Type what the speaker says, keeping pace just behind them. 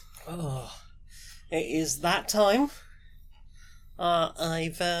Oh, it is that time.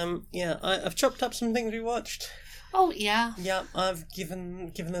 I've chopped up some things we watched. Oh, yeah. Yeah, I've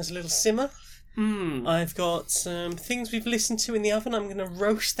given us a little simmer. Hmm. I've got some things we've listened to in the oven. I'm going to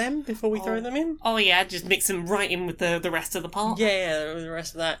roast them before we throw them in. Oh, yeah, just mix them right in with the rest of the pot. Yeah, the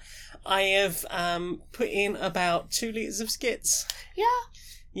rest of that. I have put in about 2 litres of skits. Yeah.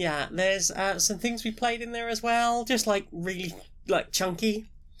 Yeah, there's some things we played in there as well, just like really chunky.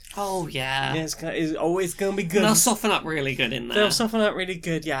 Oh, yeah. Yeah, it's always going to be good. They'll soften up really good in there. They'll soften up really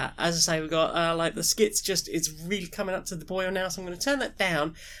good, yeah. As I say, we've got, the skits it's really coming up to the boil now, so I'm going to turn that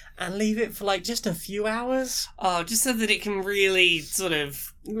down and leave it for, just a few hours. Oh, just so that it can really sort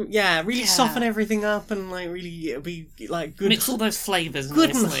of... Yeah, really soften everything up and, really, it'll be, good... Mix all those flavours good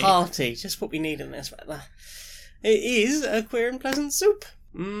nicely. And hearty, just what we need in this weather. It is a queer and pleasant soup.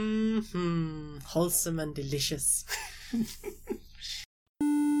 Wholesome and delicious.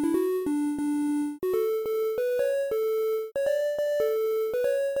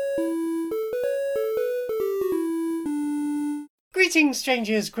 Greetings,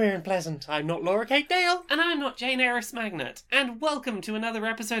 strangers, queer and pleasant. I'm not Laura Kate Dale. And I'm not Jane Eris Magnet. And welcome to another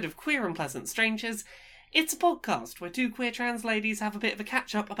episode of Queer and Pleasant Strangers. It's a podcast where two queer trans ladies have a bit of a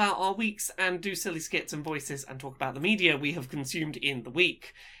catch-up about our weeks and do silly skits and voices and talk about the media we have consumed in the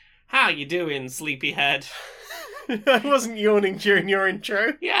week. How you doing, sleepyhead? I wasn't yawning during your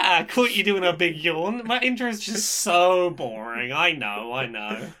intro. Yeah, I caught you doing a big yawn. My intro's just so boring. I know.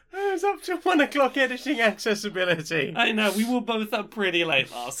 I was up till 1 o'clock editing accessibility. I know, we were both up pretty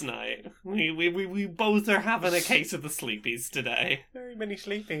late last night. We both are having a case of the sleepies today. Very many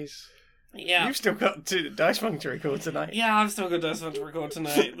sleepies. Yeah. You've still got Dice Funk to record tonight. Yeah, I've still got Dice Funk to record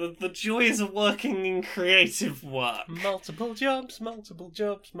tonight. the joys of working in creative work. Multiple jobs, Never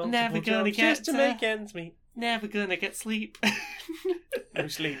jobs, gonna get just to make ends meet. Never gonna get sleep. No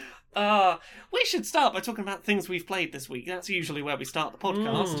sleep. We should start by talking about things we've played this week. That's usually where we start the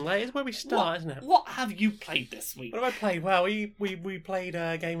podcast. That is where we start, isn't it? What have you played this week? What have I played? Well, we played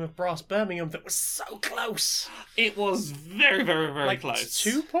a game of Brass Birmingham that was so close. It was very, very, very close.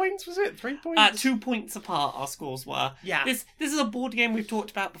 2 points, was it? 3 points? 2 points apart, our scores were. Yeah. This is a board game we've talked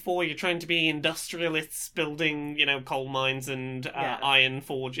about before. You're trying to be industrialists building, coal mines and iron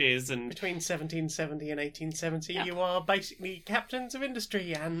forges. And between 1770 and 1870, Yep. you are basically captains of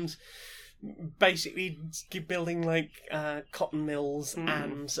industry and basically building cotton mills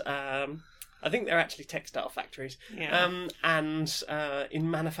and I think they're actually textile factories. Yeah. And in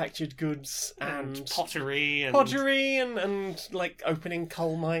manufactured goods and pottery and opening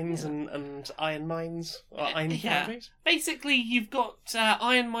coal mines and iron mines or iron foundries. Basically, you've got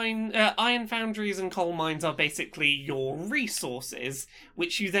iron foundries and coal mines are basically your resources,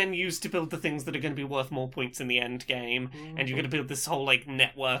 which you then use to build the things that are going to be worth more points in the end game. Mm-hmm. And you're going to build this whole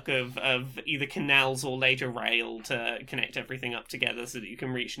network of either canals or later rail to connect everything up together so that you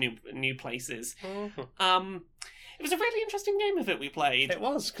can reach new places. Mm-hmm. It was a really interesting game of it we played. It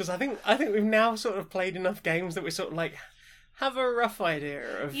was, because I think we've now sort of played enough games that we sort of have a rough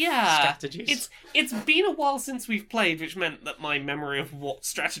idea of strategies. It's been a while since we've played, which meant that my memory of what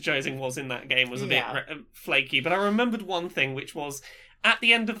strategizing was in that game was a bit flaky. But I remembered one thing, which was at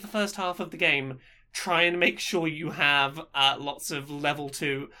the end of the first half of the game, try and make sure you have lots of level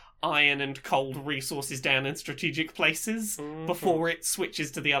 2 iron and coal resources down in strategic places before it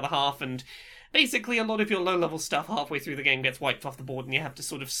switches to the other half. And basically a lot of your low-level stuff halfway through the game gets wiped off the board and you have to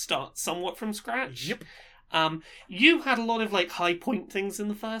sort of start somewhat from scratch. Yep. You had a lot of high point things in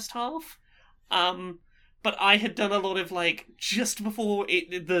the first half. But I had done a lot of just before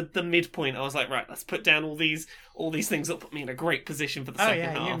the midpoint. I was like, right, let's put down all these things that put me in a great position for the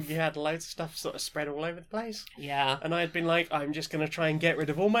second half. You had loads of stuff sort of spread all over the place. Yeah, and I had been I'm just going to try and get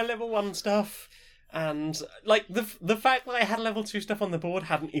rid of all my level 1 stuff, and the fact that I had level 2 stuff on the board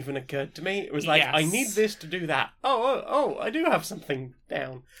hadn't even occurred to me. It was yes. I need this to do that. Oh, I do have something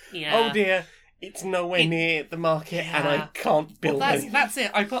down. Yeah. Oh dear. It's nowhere near the market, and I can't build anything. That's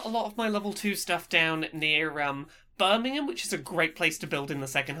it. I put a lot of my level 2 stuff down near Birmingham, which is a great place to build in the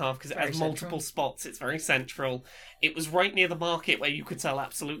second half because it has multiple spots. It's very central. It was right near the market where you could sell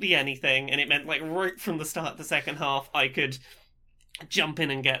absolutely anything, and it meant right from the start of the second half, I could jump in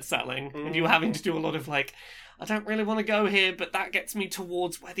and get selling. Mm-hmm. And you were having to do a lot of I don't really want to go here, but that gets me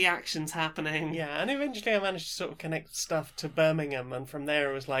towards where the action's happening. Yeah, and eventually I managed to sort of connect stuff to Birmingham, and from there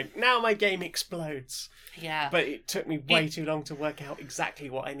it was now my game explodes. Yeah. But it took me way too long to work out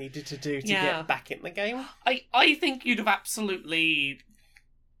exactly what I needed to do to get back in the game. I think you'd have absolutely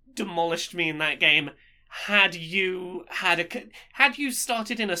demolished me in that game had you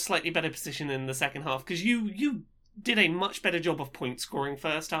started in a slightly better position in the second half, because you did a much better job of point scoring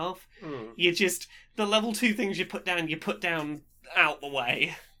first half. You just, the level 2 things you put down out the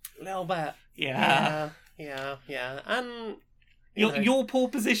way. A little bit. Yeah. And your poor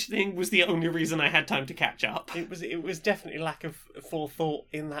positioning was the only reason I had time to catch up. It was definitely lack of forethought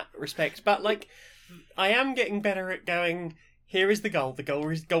in that respect. But like, I am getting better at going, here is the goal. The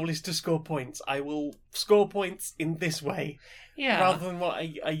goal is to score points. I will score points in this way. Yeah. Rather than what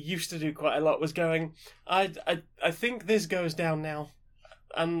I used to do quite a lot was going, I think this goes down now.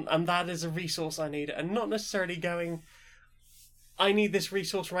 And that is a resource I need. And not necessarily going, I need this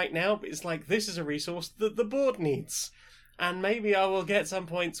resource right now, but it's like, this is a resource that the board needs. And maybe I will get some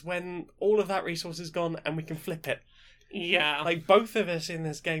points when all of that resource is gone and we can flip it. Yeah. Like, both of us in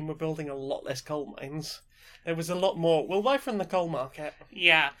this game were building a lot less coal mines. There was a lot more, we'll buy from the coal market.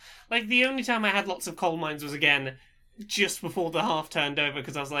 Yeah. Like, the only time I had lots of coal mines was, again, just before the half turned over,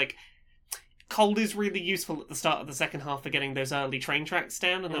 because I was like, coal is really useful at the start of the second half for getting those early train tracks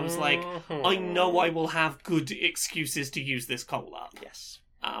down, and I was like, I know I will have good excuses to use this coal up. Yes.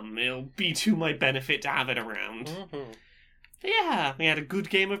 It'll be to my benefit to have it around. Yeah, we had a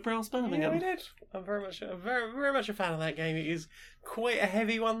good game of Braille Birmingham. Yeah, we did. I'm very much a fan of that game. It is quite a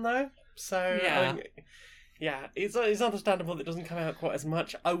heavy one, though. So, yeah, it's understandable that it doesn't come out quite as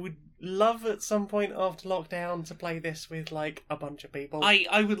much. I would love at some point after lockdown to play this with, like, a bunch of people.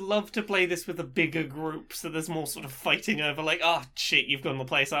 I would love to play this with a bigger group, so there's more sort of fighting over, like, oh, shit, you've gone the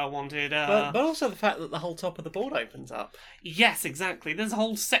place I wanted. But also the fact that the whole top of the board opens up. Yes, exactly. There's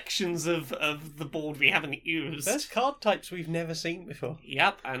whole sections of the board we haven't used. There's card types we've never seen before.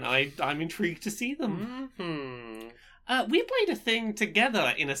 Yep, and I'm intrigued to see them. Mm-hmm. We played a thing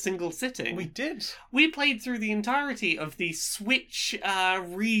together in a single sitting. We did. We played through the entirety of the Switch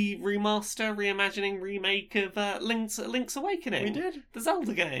remaster, reimagining, remake of Link's Awakening. We did. The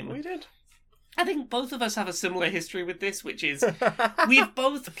Zelda game. We did. I think both of us have a similar history with this, which is we've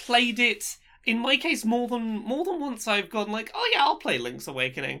both played it. In my case, more than once I've gone like, oh yeah, I'll play Link's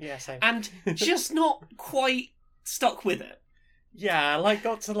Awakening. Yeah, same. And just not quite stuck with it. Yeah, like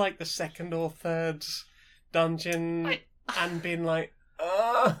got to like the second or third dungeon and been like,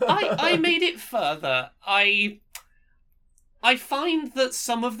 I made it further. I find that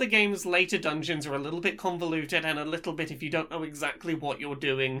some of the game's later dungeons are a little bit convoluted and a little bit, if you don't know exactly what you're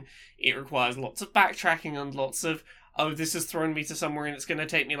doing, it requires lots of backtracking and lots of, oh, this has thrown me to somewhere and it's going to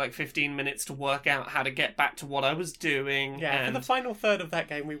take me like 15 minutes to work out how to get back to what I was doing. Yeah, for the final third of that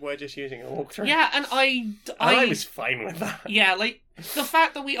game, we were just using a walkthrough. Yeah, and I was fine with that. Yeah, like, the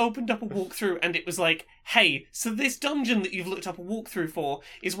fact that we opened up a walkthrough and it was like, hey, so this dungeon that you've looked up a walkthrough for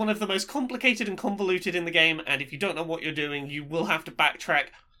is one of the most complicated and convoluted in the game, and if you don't know what you're doing, you will have to backtrack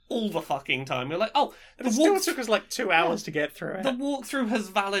all the fucking time. You're like, oh, and it still took us like 2 hours to get through it. The walkthrough has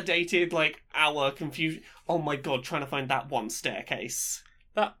validated, like, our confusion. Oh my god, trying to find that one staircase.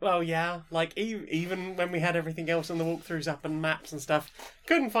 Well, yeah, like, even when we had everything else on the walkthroughs up and maps and stuff,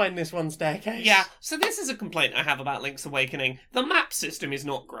 couldn't find this one staircase. Yeah, so this is a complaint I have about Link's Awakening. The map system is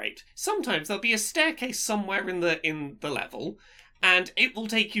not great. Sometimes there'll be a staircase somewhere in the level, and it will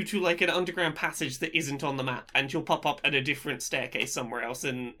take you to, like, an underground passage that isn't on the map, and you'll pop up at a different staircase somewhere else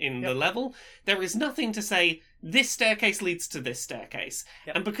in the level. There is nothing to say, this staircase leads to this staircase.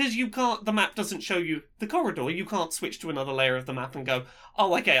 Yep. And because the map doesn't show you the corridor, you can't switch to another layer of the map and go,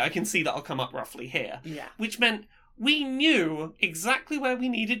 oh, okay, I can see that I'll come up roughly here. Yeah. Which meant we knew exactly where we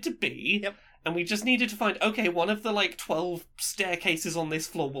needed to be. Yep. And we just needed to find, okay, one of the, like, 12 staircases on this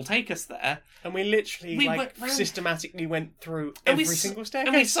floor will take us there. And we literally, systematically went through every single staircase.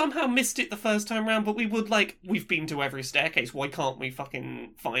 And we somehow missed it the first time round, but we would, like, we've been to every staircase. Why can't we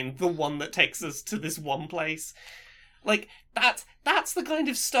fucking find the one that takes us to this one place? Like, that's the kind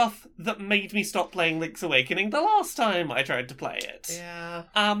of stuff that made me stop playing Link's Awakening the last time I tried to play it. Yeah.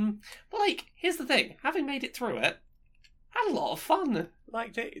 But, like, here's the thing. Having made it through it, I had a lot of fun.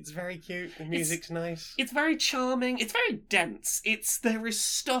 Liked it. It's very cute. The music's nice. It's very charming. It's very dense. There is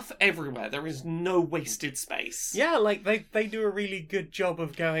stuff everywhere. There is no wasted space. Yeah, like they do a really good job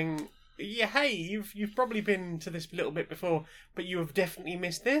of going, yeah, hey, you've probably been to this little bit before, but you have definitely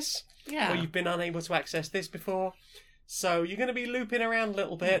missed this. Yeah. Or you've been unable to access this before. So you're going to be looping around a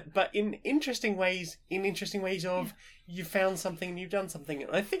little bit, but in interesting ways of you've found something and you've done something.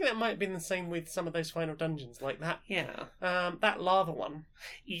 And I think that might have been the same with some of those final dungeons like that. Yeah. That lava one.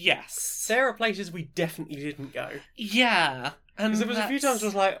 Yes. There are places we definitely didn't go. Yeah. Because there was a few times I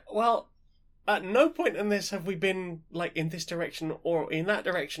was like, well, at no point in this have we been like in this direction or in that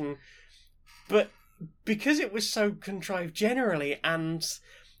direction. But because it was so contrived generally, and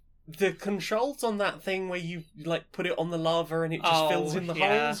the controls on that thing where you like put it on the lava and it just fills in the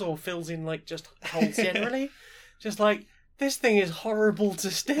holes, or fills in like just holes generally, Just like, this thing is horrible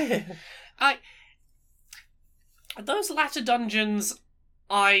to steer. Those latter dungeons,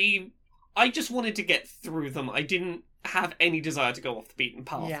 I just wanted to get through them. I didn't have any desire to go off the beaten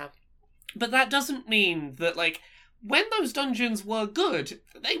path. Yeah. But that doesn't mean that, like, when those dungeons were good,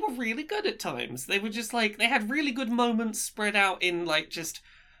 they were really good at times. They were just, like, they had really good moments spread out in, like, just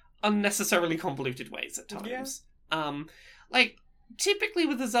unnecessarily convoluted ways at times. Yeah. Like, typically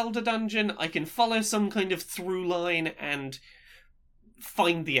with a Zelda dungeon, I can follow some kind of through line and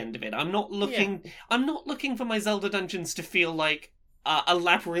find the end of it. I'm not looking for my Zelda dungeons to feel like a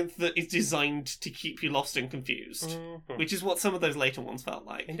labyrinth that is designed to keep you lost and confused, which is what some of those later ones felt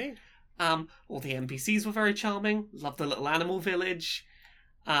like. Indeed. All the NPCs were very charming. Loved the little animal village.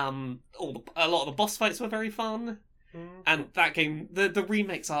 A lot of the boss fights were very fun. And that game, the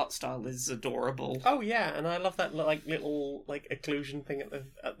remake's art style is adorable. Oh yeah, and I love that little occlusion thing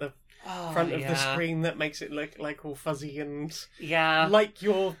at the front of the screen that makes it look like all fuzzy and like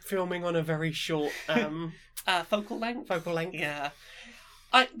you're filming on a very short focal length. Focal length. Yeah.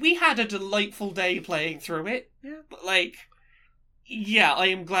 We had a delightful day playing through it. Yeah. But I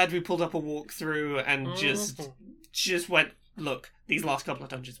am glad we pulled up a walkthrough and just went, look, these last couple of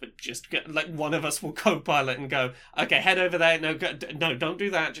dungeons, but just one of us will co-pilot and go, okay, head over there. No, don't do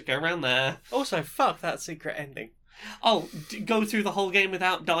that. Just go around there. Also, fuck that secret ending. Oh, go through the whole game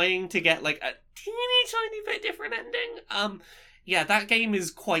without dying to get a teeny tiny bit different ending. Yeah, that game is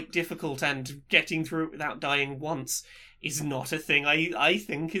quite difficult, and getting through it without dying once is not a thing I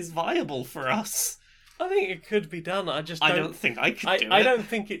think is viable for us. I think it could be done. I don't think I could do it. I don't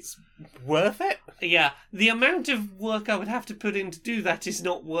think it's worth it. Yeah, the amount of work I would have to put in to do that is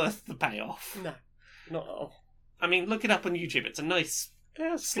not worth the payoff. No, not at all. I mean, look it up on YouTube. It's a nice,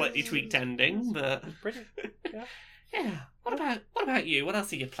 slightly tweaked ending, but pretty. Yeah. Yeah. What about you? What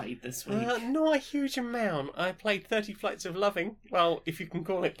else have you played this week? Not a huge amount. I played 30 Flights of Loving. Well, if you can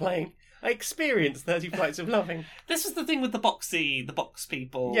call it playing. I experienced 30 Flights of Loving. This was the thing with the box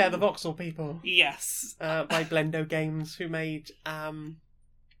people. Yeah, the voxel people. Yes. By Blendo Games, who made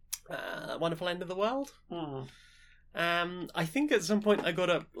Wonderful End of the World. I think at some point I got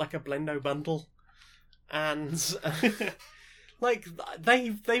a Blendo bundle. And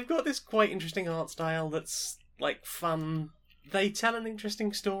they've got this quite interesting art style that's fun. They tell an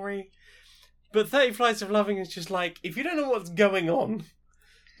interesting story. But 30 Flights of Loving is just if you don't know what's going on,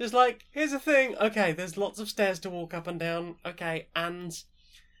 just here's the thing. Okay, there's lots of stairs to walk up and down. Okay, and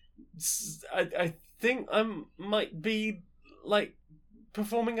I think I might be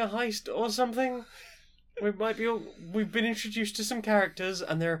performing a heist or something. We've been introduced to some characters,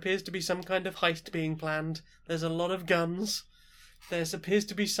 and there appears to be some kind of heist being planned. There's a lot of guns. There appears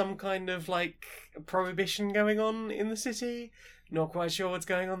to be some kind of prohibition going on in the city. Not quite sure what's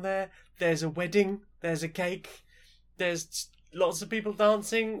going on there. There's a wedding. There's a cake. There's lots of people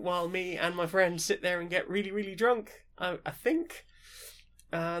dancing while me and my friends sit there and get really, really drunk, I think.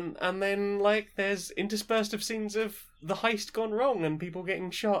 And then, there's interspersed of scenes of the heist gone wrong and people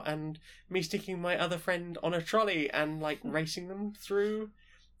getting shot and me sticking my other friend on a trolley and, racing them through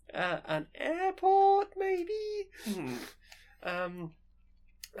an airport, maybe? And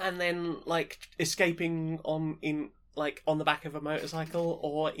then, escaping on the back of a motorcycle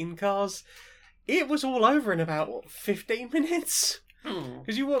or in cars. It was all over in about, 15 minutes?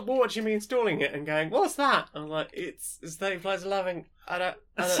 Because you were watching me installing it and going, what's that? I'm like, it's 30 Flights of Loving. I don't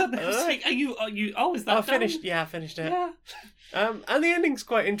Are you? Oh, is that done? Finished? Yeah, I finished it. Yeah. And the ending's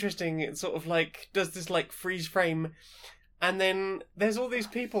quite interesting. It sort of does this freeze frame, and then there's all these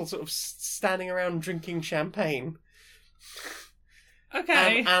people sort of standing around drinking champagne.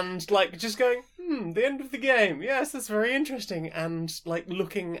 Okay. And just going, the end of the game. Yes, that's very interesting. And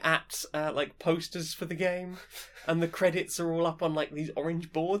looking at posters for the game, and the credits are all up on these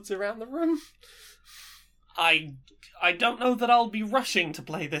orange boards around the room. I don't know that I'll be rushing to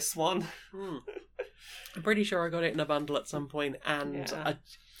play this one. I'm pretty sure I got it in a bundle at some point, and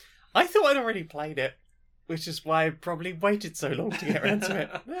I thought I'd already played it, which is why I probably waited so long to get around to it.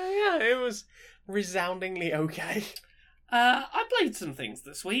 Yeah, it was resoundingly okay. I played some things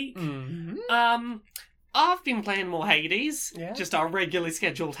this week. Mm-hmm. I've been playing more Hades. Yeah. Just our regularly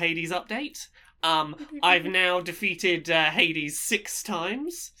scheduled Hades update. I've now defeated Hades 6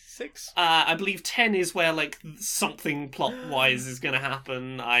 times. 6? I believe 10 is where something plot-wise is going to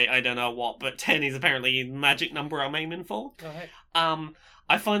happen. I don't know what, but 10 is apparently the magic number I'm aiming for. Right.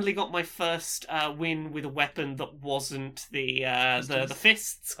 I finally got my first win with a weapon that wasn't the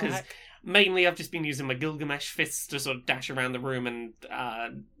fists, because mainly I've just been using my Gilgamesh fists to sort of dash around the room and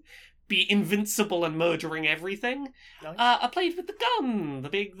be invincible and murdering everything. Nice. I played with the gun, the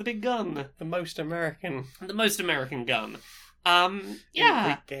big gun, The most American gun. game.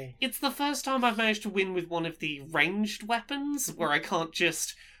 It's the first time I've managed to win with one of the ranged weapons, where I can't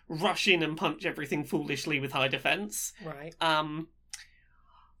just rush in and punch everything foolishly with high defense. Right.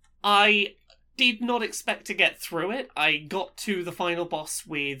 I did not expect to get through it. I got to the final boss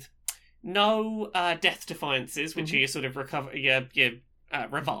with no death defiances, which are your sort of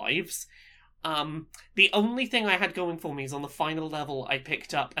revives. The only thing I had going for me is on the final level I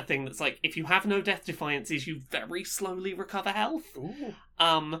picked up a thing that's like, if you have no death defiances, you very slowly recover health. Ooh.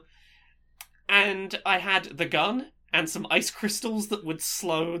 And I had the gun and some ice crystals that would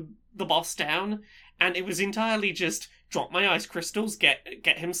slow the boss down, and it was entirely just drop my ice crystals, get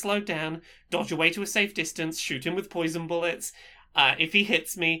him slowed down, dodge away to a safe distance, shoot him with poison bullets. If he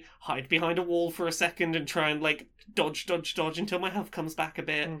hits me, hide behind a wall for a second and try and like dodge until my health comes back a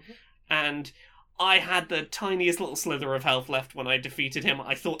bit. Mm-hmm. And I had the tiniest little slither of health left when I defeated him.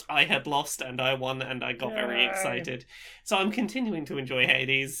 I thought I had lost and I won, and I got very excited. So I'm continuing to enjoy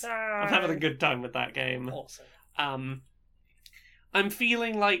Hades. I'm having a good time with that game. Awesome. I'm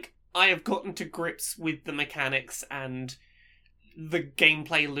feeling like I have gotten to grips with the mechanics and the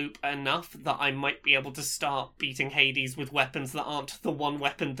gameplay loop enough that I might be able to start beating Hades with weapons that aren't the one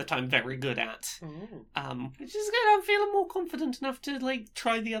weapon that I'm very good at. Which is good. I'm feeling more confident enough to like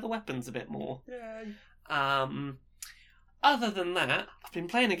try the other weapons a bit more. Yeah. Other than that, I've been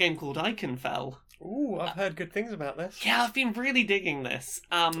playing a game called Iconfell. Ooh, I've heard good things about this. Yeah, I've been really digging this.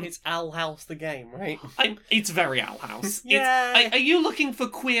 It's Owl House the game, right? It's very Owl House. Yay! Are you looking for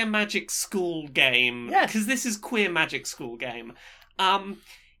Queer Magic School game? Yes. Because this is Queer Magic School game.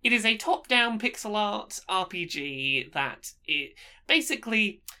 It is a top-down pixel art RPG that it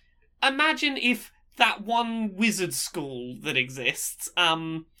basically, imagine if that one wizard school that exists,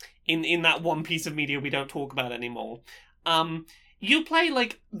 in that one piece of media we don't talk about anymore. You play,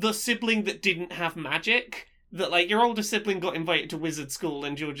 like, the sibling that didn't have magic, that, like, your older sibling got invited to wizard school,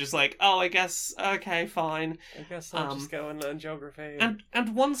 and you're just like, oh, I guess, okay, fine. I guess I'll just go and learn geography. And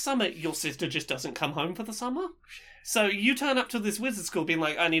one summer, your sister just doesn't come home for the summer. So you turn up to this wizard school being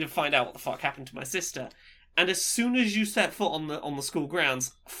like, I need to find out what the fuck happened to my sister. And as soon as you set foot on the school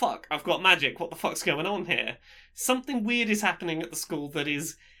grounds, fuck, I've got magic, what the fuck's going on here? Something weird is happening at the school that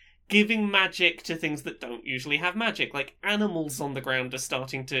is giving magic to things that don't usually have magic. Like, animals on the ground are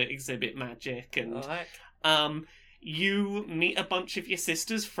starting to exhibit magic, and you meet a bunch of your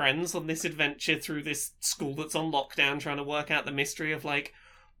sister's friends on this adventure through this school that's on lockdown, trying to work out the mystery of, like,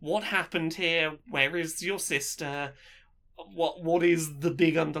 what happened here? Where is your sister? What is the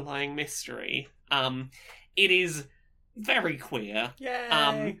big underlying mystery? It is very queer.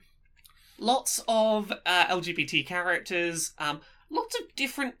 Yay! Lots of LGBT characters. Lots of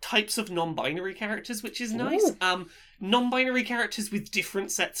different types of non-binary characters, which is nice. Non-binary characters with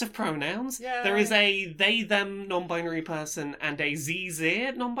different sets of pronouns. Yay. There is a they/them non-binary person and a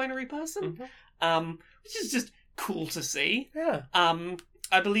ze/zir non-binary person, which is just cool to see. Yeah.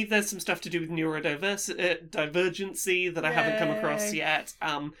 I believe there's some stuff to do with neurodivergency that I haven't come across yet.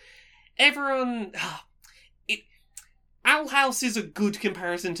 Everyone... Owl House is a good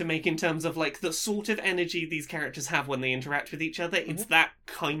comparison to make in terms of, like, the sort of energy these characters have when they interact with each other. It's that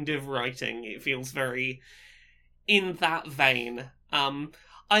kind of writing. It feels very in that vein.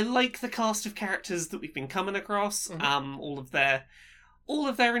 I like the cast of characters that we've been coming across. All of their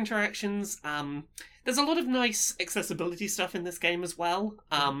interactions. There's a lot of nice accessibility stuff in this game as well.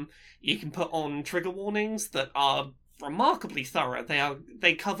 You can put on trigger warnings that are remarkably thorough.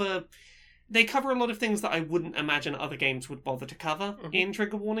 They cover a lot of things that I wouldn't imagine other games would bother to cover in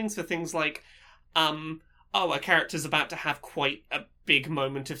trigger warnings, for things like, a character's about to have quite a big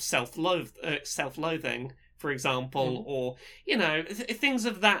moment of self-loathing, for example, or, you know, things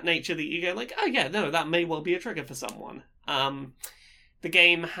of that nature that you go like, oh yeah, no, that may well be a trigger for someone. The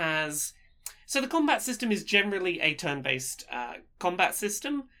game has... So the combat system is generally a turn-based combat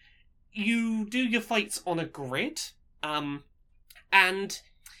system. You do your fights on a grid, and...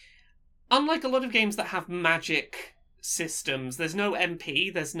 unlike a lot of games that have magic systems, there's no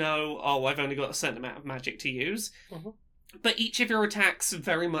MP, there's no, I've only got a certain amount of magic to use. But each of your attacks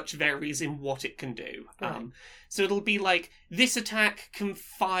very much varies in what it can do. Right. So it'll be like, this attack can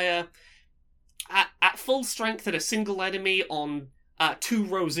fire at full strength at a single enemy on 2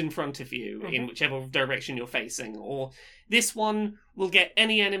 rows in front of you, in whichever direction you're facing. Or this one will get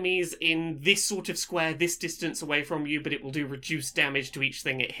any enemies in this sort of square, this distance away from you, but it will do reduced damage to each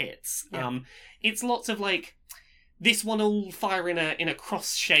thing it hits. Yeah. It's lots of like, this one will fire in a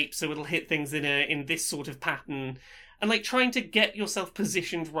cross shape, so it'll hit things in this sort of pattern. and like trying to get yourself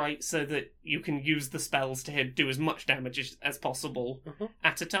positioned right so that you can use the spells to do as much damage as possible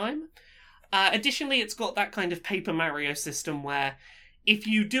at a time. Additionally, it's got that kind of Paper Mario system where if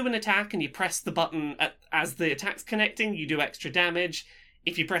you do an attack and you press the button as the attack's connecting, you do extra damage.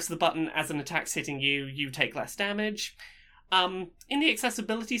 If you press the button as an attack's hitting you, you take less damage. In the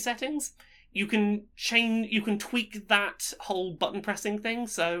accessibility settings, you can tweak that whole button pressing thing.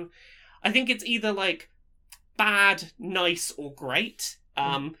 So I think it's either like bad, nice, or great.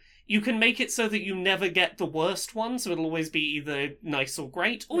 You can make it so that you never get the worst one, so it'll always be either nice or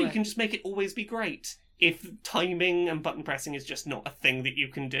great, or you can just make it always be great if timing and button pressing is just not a thing that you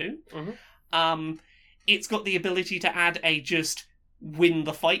can do. It's got the ability to add a just win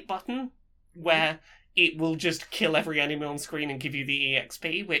the fight button, where it will just kill every enemy on screen and give you the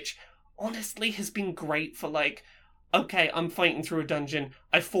EXP, which honestly has been great for like, okay, I'm fighting through a dungeon,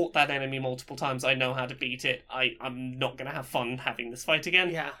 I fought that enemy multiple times, I know how to beat it, I'm not going to have fun having this fight again.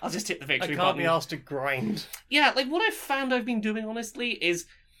 Yeah. I'll just hit the victory button. I can't be asked to grind. Yeah, like what I've found I've been doing, honestly, is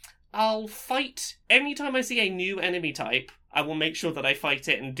I'll fight, anytime I see a new enemy type, I will make sure that I fight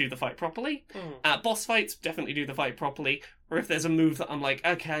it and do the fight properly. Boss fights, definitely do the fight properly. Or if there's a move that I'm like,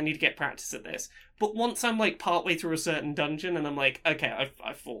 okay, I need to get practice at this. But once I'm like partway through a certain dungeon and I'm like, okay,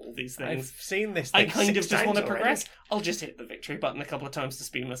 I've fought all these things. I've seen this thing I kind of just want to already. progress. I'll just hit the victory button a couple of times to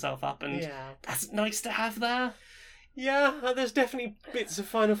speed myself up, and that's nice to have there. Yeah, there's definitely bits of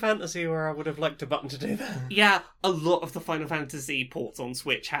Final Fantasy where I would have liked a button to do that. Yeah, a lot of the Final Fantasy ports on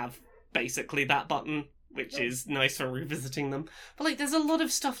Switch have basically that button, which is nice for revisiting them. But like, there's a lot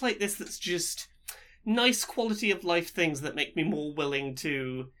of stuff like this that's just nice quality of life things that make me more willing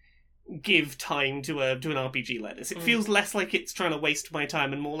to give time to an RPG like this. It feels less like it's trying to waste my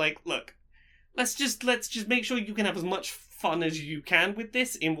time and more like, look, let's just make sure you can have as much fun as you can with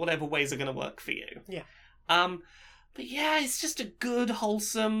this in whatever ways are going to work for you. Yeah. But yeah, it's just a good,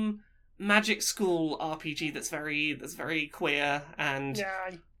 wholesome Magic School RPG that's very queer and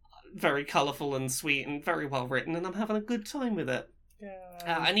very colourful and sweet and very well written, and I'm having a good time with it.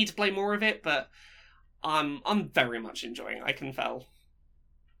 Yeah. I need to play more of it, but I'm very much enjoying Ikenfell.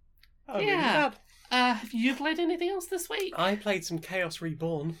 Oh, yeah. Have you played anything else this week? I played some Chaos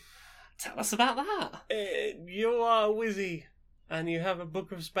Reborn. Tell us about that. You are a wizzy, and you have a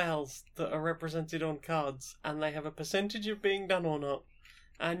book of spells that are represented on cards, and they have a percentage of being done or not.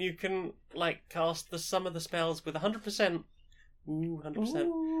 And you can, like, cast the sum of the spells with 100%. Ooh,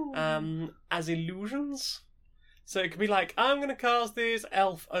 100%. As illusions. So it could be like, I'm going to cast this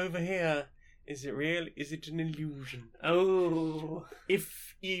elf over here. Is it real? Is it an illusion? Oh.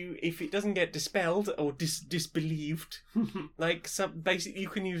 If it doesn't get dispelled or disbelieved, like basically you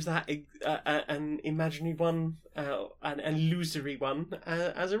can use that an imaginary one, an illusory one,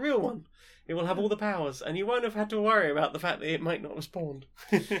 as a real one. It will have all the powers, and you won't have had to worry about the fact that it might not have spawned.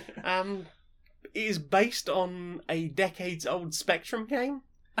 It is based on a decades-old Spectrum game.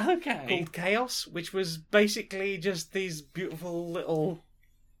 Okay. Called Chaos, which was basically just these beautiful little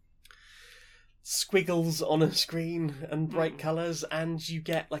squiggles on a screen and bright colours, and you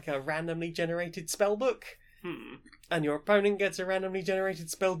get like a randomly generated spellbook. And your opponent gets a randomly generated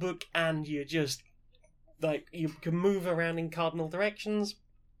spellbook, and you just like you can move around in cardinal directions.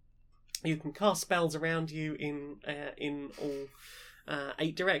 You can cast spells around you in all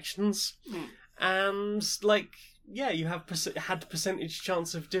 8 directions, and like you have had percentage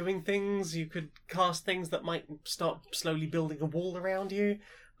chance of doing things. You could cast things that might start slowly building a wall around you.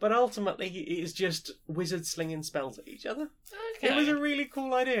 But ultimately, it is just wizards slinging spells at each other. Okay. It was a really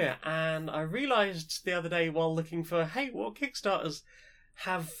cool idea, and I realised the other day while looking for, hey, what Kickstarters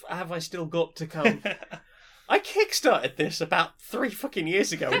have I still got to come? I kickstarted this about 3 fucking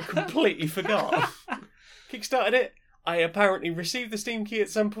years ago and completely forgot. Kickstarted it. I apparently received the Steam key at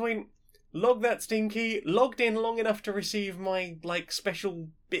some point, logged that Steam key, logged in long enough to receive my like special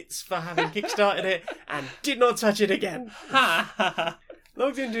bits for having kickstarted it, and did not touch it again.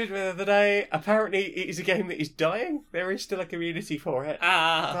 Logged into it the other day. Apparently, it is a game that is dying. There is still a community for it. But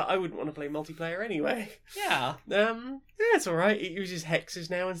I wouldn't want to play multiplayer anyway. Yeah. It's alright. It uses hexes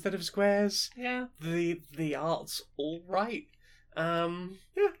now instead of squares. Yeah. The art's alright.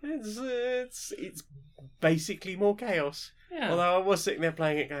 It's basically more chaos. Yeah. Although I was sitting there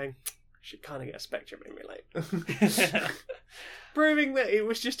playing it going, I should kind of get a Spectrum emulate. Proving that it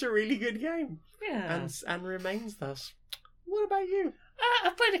was just a really good game. Yeah. And remains thus. What about you?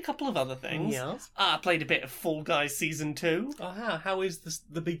 I've played a couple of other things. Yes. I played a bit of Fall Guys Season 2. Oh, how is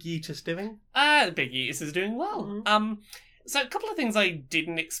the Big Yeetus doing? The Big Yeetus is doing well. Mm-hmm. So a couple of things I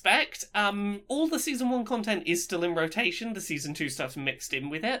didn't expect. All the Season 1 content is still in rotation. The Season 2 stuff's mixed in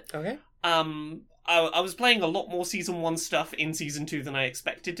with it. Okay. I was playing a lot more Season 1 stuff in Season 2 than I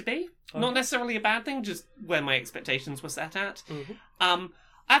expected to be. Okay. Not necessarily a bad thing, just where my expectations were set at. Mm-hmm.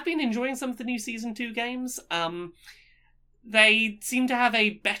 I've been enjoying some of the new Season 2 games. They seem to have a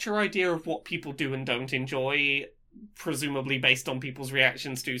better idea of what people do and don't enjoy, presumably based on people's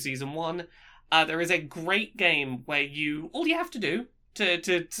reactions to Season 1. There is a great game where all you have to do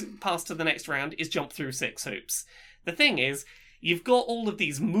to pass to the next round is jump through 6 hoops. The thing is, you've got all of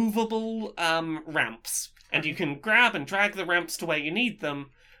these movable ramps, and you can grab and drag the ramps to where you need them,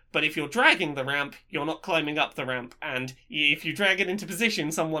 but if you're dragging the ramp, you're not climbing up the ramp, and if you drag it into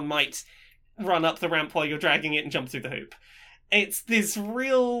position, someone might run up the ramp while you're dragging it and jump through the hoop. It's this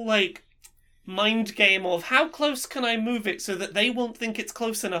real, mind game of how close can I move it so that they won't think it's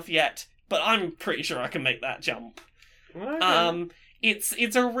close enough yet, but I'm pretty sure I can make that jump. Okay.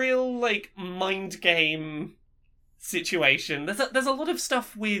 It's a real, mind game situation. There's a lot of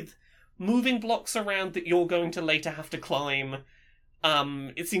stuff with moving blocks around that you're going to later have to climb.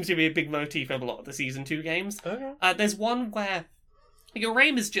 It seems to be a big motif of a lot of the Season 2 games. Okay. There's one where your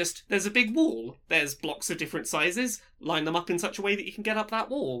aim is just, there's a big wall, there's blocks of different sizes, line them up in such a way that you can get up that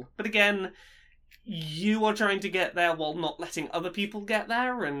wall. But again, you are trying to get there while not letting other people get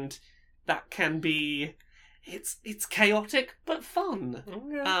there, and that can be... It's chaotic, but fun.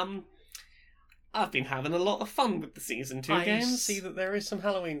 Okay. I've been having a lot of fun with the Season 2 games. I see that there is some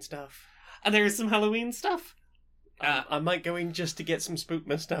Halloween stuff. And there is some Halloween stuff. I might go in just to get some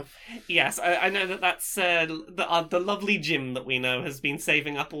Spookmas stuff. Yes, I know that's the lovely Jim that we know has been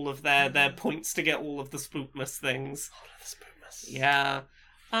saving up all of their points to get all of the Spookmas things. All of the Spookmas. Yeah.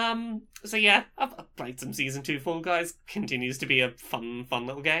 So yeah, I've played some Season 2 Fall Guys. Continues to be a fun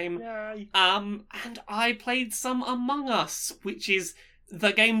little game. Yay. And I played some Among Us, which is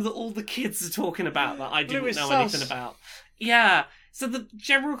the game that all the kids are talking about that I didn't know anything about. Yeah. So the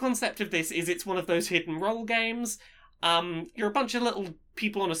general concept of this is it's one of those hidden role games. You're a bunch of little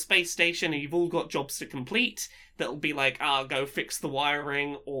people on a space station and you've all got jobs to complete that'll be like, go fix the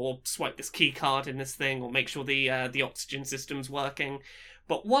wiring or swipe this key card in this thing or make sure the oxygen system's working.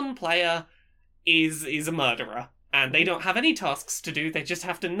 But one player is a murderer and they don't have any tasks to do. They just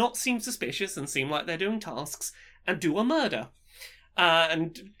have to not seem suspicious and seem like they're doing tasks and do a murder.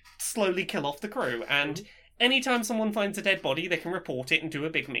 And slowly kill off the crew. And anytime someone finds a dead body, they can report it and do a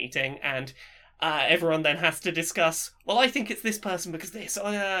big meeting. And everyone then has to discuss, well, I think it's this person because this,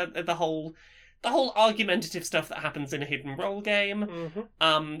 the whole argumentative stuff that happens in a hidden role game.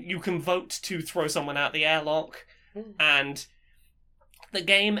 Mm-hmm. You can vote to throw someone out the airlock. And the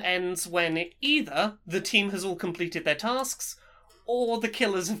game ends when either the team has all completed their tasks or the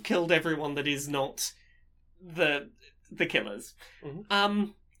killers have killed everyone that is not the killers.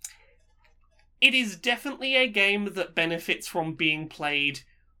 Mm-hmm. It is definitely a game that benefits from being played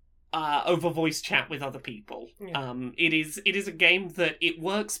over voice chat with other people. Yeah. It is a game that it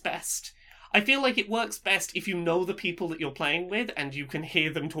works best. I feel like it works best if you know the people that you're playing with and you can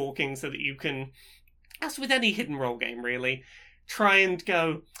hear them talking so that you can, as with any hidden role game really, try and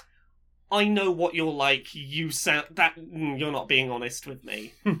go, I know what you're like, you're not being honest with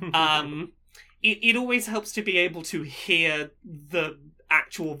me. It always helps to be able to hear the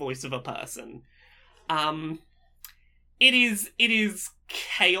actual voice of a person. It is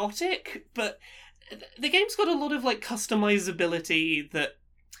chaotic, but the game's got a lot of customizability that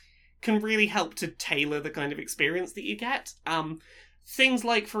can really help to tailor the kind of experience that you get. Things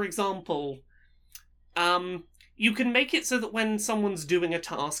like, for example, you can make it so that when someone's doing a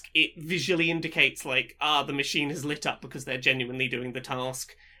task, it visually indicates the machine has lit up because they're genuinely doing the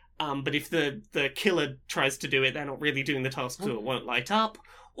task. But if the killer tries to do it, they're not really doing the task, so it won't light up.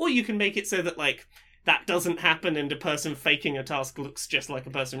 Or you can make it so that, that doesn't happen and a person faking a task looks just like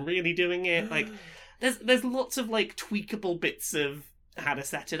a person really doing it. There's lots of, tweakable bits of how to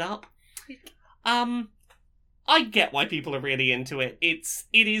set it up. I get why people are really into it. It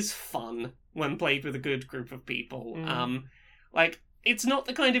is fun when played with a good group of people. It's not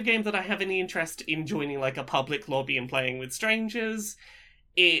the kind of game that I have any interest in joining, a public lobby and playing with strangers.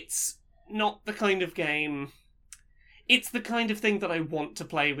 It's not the kind of game... It's the kind of thing that I want to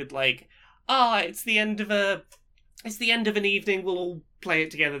play with, it's the end of an evening, we'll all play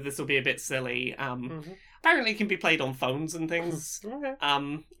it together, this will be a bit silly. Apparently it can be played on phones and things. Okay.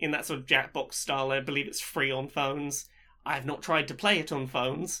 In that sort of Jackbox style, I believe it's free on phones. I have not tried to play it on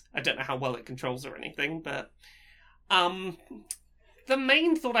phones. I don't know how well it controls or anything, but... the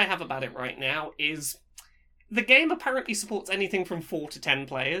main thought I have about it right now is... The game apparently supports anything from 4 to 10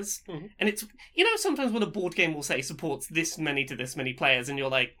 players. Mm-hmm. And it's... sometimes when a board game will say supports this many to this many players, and you're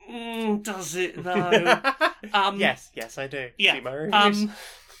like, does it though? Yes, I do. Yeah. See my reviews.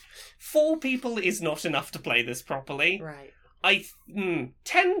 4 people is not enough to play this properly. Right.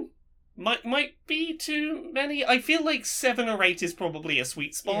 10 might be too many. I feel like 7 or 8 is probably a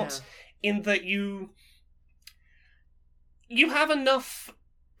sweet spot, in that you have enough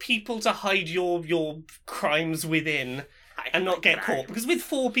people to hide your crimes within and not get caught. Because with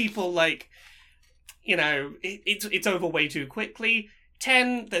 4 people, like, you know, it's over way too quickly.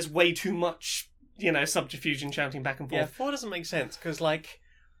 10, there's way too much, you know, subterfuge and shouting back and forth. Yeah, 4 doesn't make sense, because, like,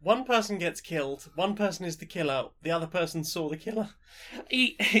 one person gets killed, one person is the killer, the other person saw the killer.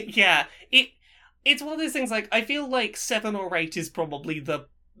 Yeah, it's one of those things, like, I feel like 7 or 8 is probably the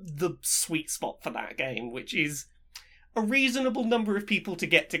sweet spot for that game, which is a reasonable number of people to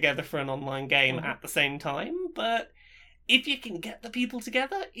get together for an online game at the same time, but if you can get the people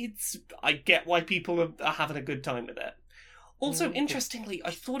together, I get why people are having a good time with it. Also, interestingly,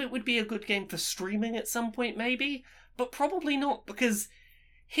 I thought it would be a good game for streaming at some point, maybe, but probably not, because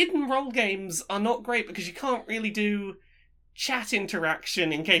hidden role games are not great, because you can't really do chat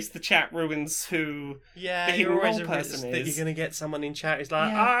interaction in case the chat ruins who the hidden role person is. That you're going to get someone in chat who's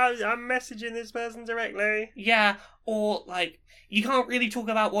like, I'm messaging this person directly. Yeah, or, like, you can't really talk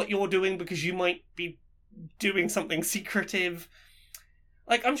about what you're doing because you might be doing something secretive.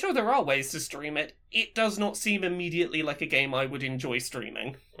 Like, I'm sure there are ways to stream it. It does not seem immediately like a game I would enjoy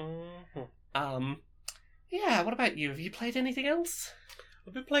streaming. Mm-hmm. Yeah, what about you? Have you played anything else?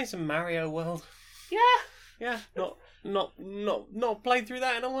 I've been playing some Mario World. Yeah. Not played through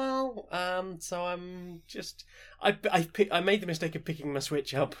that in a while. So I'm just I made the mistake of picking my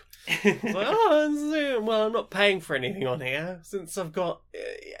Switch up. Like, well, I'm not paying for anything on here since I've got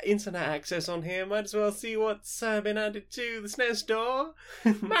internet access on here. Might as well see what's been added to the SNES store.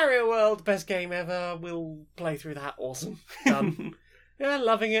 Mario World, best game ever. We'll play through that. Awesome. Done. Yeah,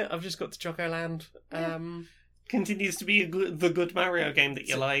 loving it. I've just got to Chocoland. Continues to be the good Mario game that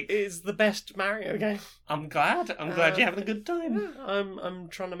you like. It's the best Mario game. I'm glad you're having a good time. I'm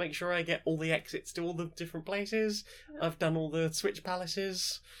trying to make sure I get all the exits to all the different places. I've done all the Switch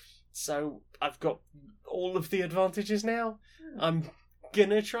palaces, so I've got all of the advantages now. I'm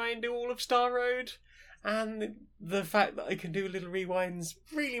gonna try and do all of Star Road, and the fact that I can do little rewinds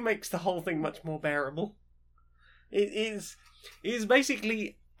really makes the whole thing much more bearable. It is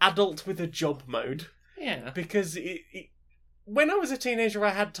basically adult with a job mode. Yeah. Because when I was a teenager, I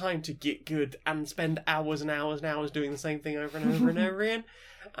had time to get good and spend hours and hours and hours doing the same thing over and over and over again.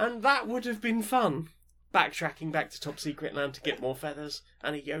 And that would have been fun. Backtracking back to Top Secret Land to get more feathers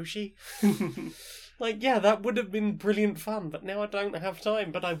and a Yoshi. Like, yeah, that would have been brilliant fun. But now I don't have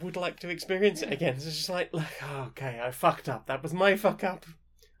time, but I would like to experience it again. So it's just like, okay, I fucked up. That was my fuck up.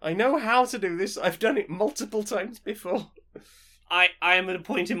 I know how to do this. I've done it multiple times before. I am at a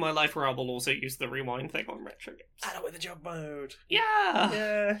point in my life where I will also use the rewind thing on retro games. Add it with the job mode.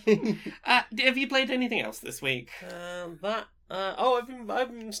 Yeah. Have you played anything else this week? I've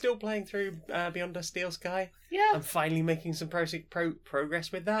been still playing through Beyond a Steel Sky. Yeah. I'm finally making some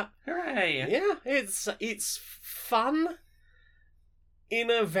progress with that. Hooray! Yeah, it's fun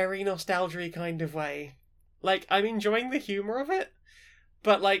in a very nostalgia-y kind of way. Like, I'm enjoying the humour of it,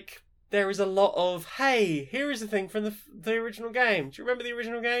 but like, there is a lot of, hey, here is a thing from the original game. Do you remember the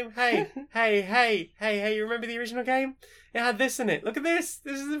original game? Hey, hey, you remember the original game? It had this in it. Look at this.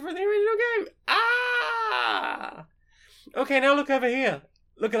 This is from the original game. Ah! Okay, now look over here.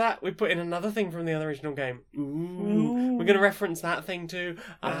 Look at that. We put in another thing from the other original game. Ooh. We're going to reference that thing too.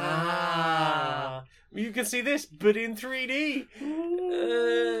 Ah! You can see this, but in 3D.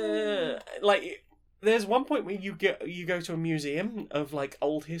 There's one point where you go to a museum of, like,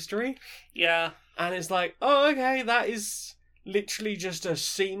 old history. Yeah. And it's like, oh, okay, that is literally just a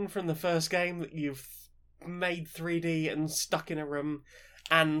scene from the first game that you've made 3D and stuck in a room.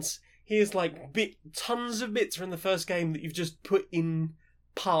 And here's, like, tons of bits from the first game that you've just put in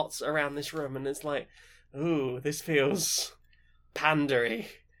parts around this room. And it's like, ooh, this feels pandery.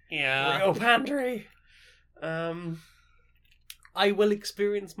 Yeah. Real pandery. I will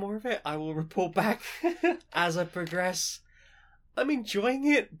experience more of it. I will report back as I progress. I'm enjoying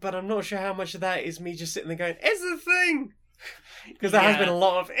it, but I'm not sure how much of that is me just sitting there going, it's the thing! Because there has been a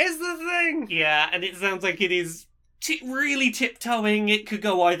lot of, it's the thing! Yeah, and it sounds like it is really tiptoeing. It could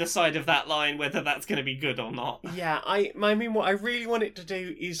go either side of that line, whether that's going to be good or not. Yeah, I mean, what I really want it to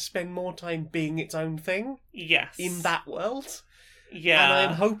do is spend more time being its own thing. Yes. In that world. Yeah.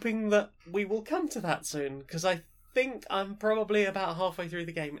 And I'm hoping that we will come to that soon, because I think I'm probably about halfway through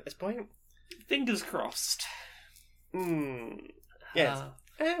the game at this point. Fingers crossed. Yes.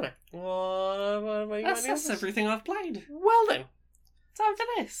 Anyway, what that's everything I've played. Well then. Time for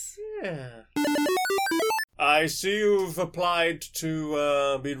this. Yeah. I see you've applied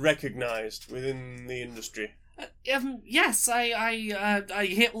to be recognised within the industry. Yes, I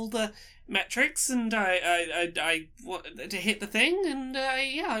hit all the metrics, and I wanted to hit the thing, and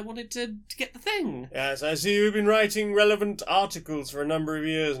I wanted to get the thing. Yes, I see you've been writing relevant articles for a number of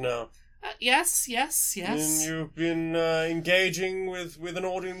years now. Yes. And you've been engaging with an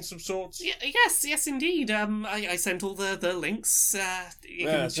audience of sorts? Yes, indeed. I sent all the links. You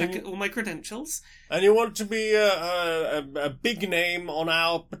can check all my credentials. And you want to be a big name on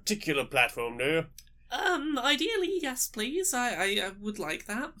our particular platform, do you? Ideally, yes, please. I would like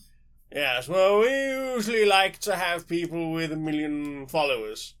that. Yes, well, we usually like to have people with 1 million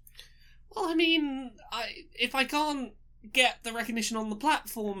followers. Well, I mean, if I can't get the recognition on the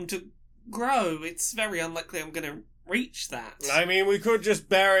platform to grow, it's very unlikely I'm going to reach that. I mean, we could just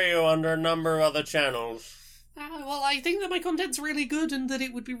bury you under a number of other channels. Well, I think that my content's really good, and that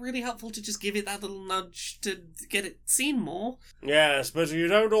it would be really helpful to just give it that little nudge to get it seen more. Yes, but you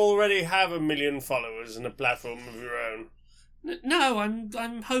don't already have 1 million followers and a platform of your own. No,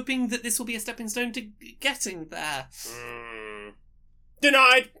 I'm hoping that this will be a stepping stone to getting there.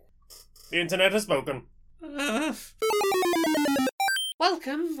 Denied! The internet has spoken.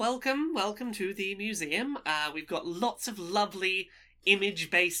 Welcome to the museum. We've got lots of lovely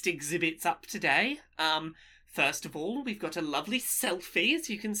image-based exhibits up today. First of all, we've got a lovely selfie,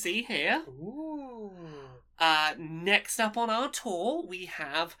 as you can see here. Ooh. Next up on our tour, we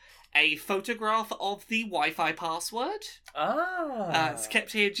have a photograph of the Wi-Fi password. It's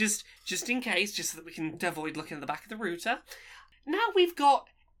kept here just in case, just so that we can avoid looking at the back of the router. Now we've got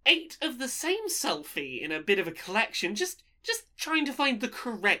 8 of the same selfie in a bit of a collection, just trying to find the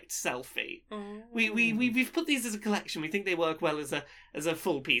correct selfie. We've put these as a collection. We think they work well as a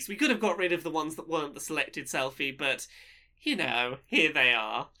full piece. We could have got rid of the ones that weren't the selected selfie, but, you know, here they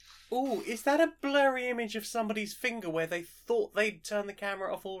are. Ooh, is that a blurry image of somebody's finger where they thought they'd turned the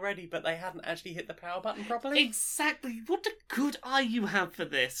camera off already, but they hadn't actually hit the power button properly? Exactly. What a good eye you have for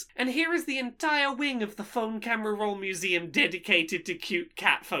this. And here is the entire wing of the Phone Camera Roll Museum dedicated to cute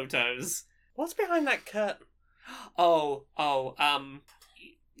cat photos. What's behind that curtain?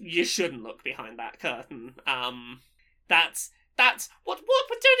 You shouldn't look behind that curtain. That's what,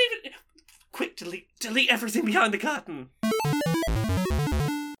 don't even... Quick, delete everything behind the curtain.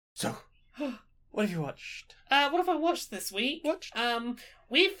 So, what have you watched? What have I watched this week? Watched?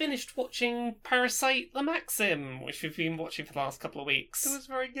 We've finished watching Parasite the Maxim, which we've been watching for the last couple of weeks. It was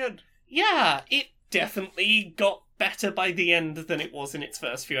very good. Yeah, it definitely got better by the end than it was in its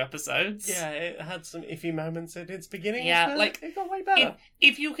first few episodes. Yeah, it had some iffy moments at its beginning. Yeah, like, it got way better.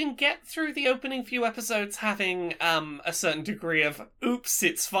 If you can get through the opening few episodes having a certain degree of, oops,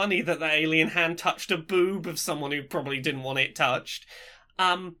 it's funny that the alien hand touched a boob of someone who probably didn't want it touched,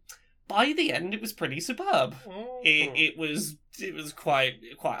 by the end it was pretty superb. It was quite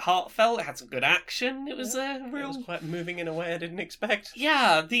heartfelt. It had some good action. It was It was quite moving in a way I didn't expect.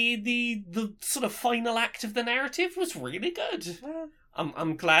 Yeah, the sort of final act of the narrative was really good.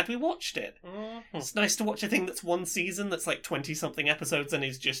 I'm glad we watched it. It's nice to watch a thing that's one season that's like 20-something episodes and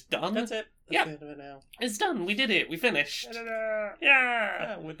is just done. That's it. That's the end of it now. It's done. We did it. We finished.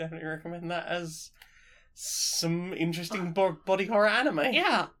 Yeah, I would definitely recommend that as some interesting body horror anime.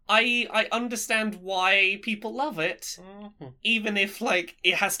 Yeah, I understand why people love it, even if, like,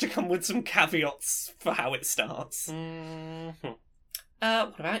 it has to come with some caveats for how it starts. What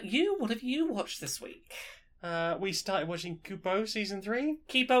about you? What have you watched this week? We started watching Kupo Season 3.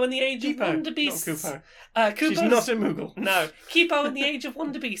 Kipo and the Age of Wonder Beasts. Not Kupo. She's not a Moogle. No. Kipo and the Age of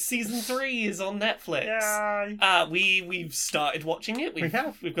Wonder Beasts Season 3 is on Netflix. Yay. We've started watching it. We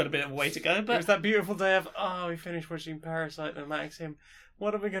have. We've got a bit of a way to go, but... It was that beautiful day of, we finished watching Parasite and Maxim.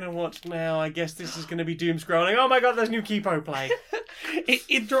 What are we going to watch now? I guess this is going to be doom scrolling. Oh my god, there's new Kipo play.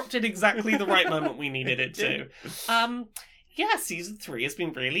 it dropped at exactly the right moment we needed it to. Yeah, Season 3 has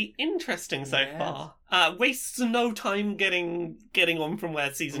been really interesting so far. Wastes no time getting on from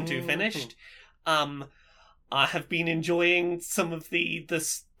where Season 2 finished. I have been enjoying some of the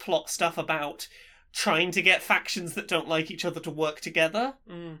plot stuff about trying to get factions that don't like each other to work together.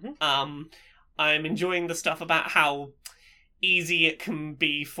 I'm enjoying the stuff about how easy it can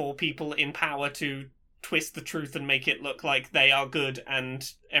be for people in power to twist the truth and make it look like they are good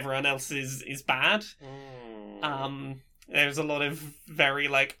and everyone else is bad. There's a lot of very,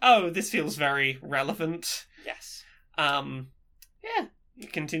 like, this feels very relevant. Yes. Yeah,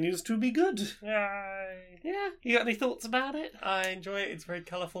 it continues to be good. Yay. Yeah, you got any thoughts about it? I enjoy it. It's very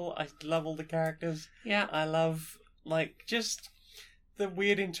colourful. I love all the characters. Yeah. I love, like, just the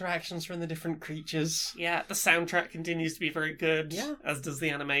weird interactions from the different creatures. Yeah, the soundtrack continues to be very good, Yeah. as does the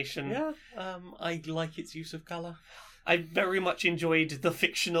animation. Yeah, I like its use of colour. I very much enjoyed the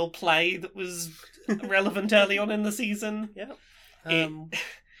fictional play that was relevant early on in the season. Yeah.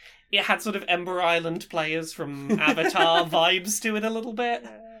 It had sort of Ember Island players from Avatar vibes to it a little bit.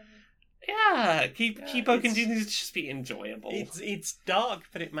 Yeah, Kipo continues to just be enjoyable. It's dark,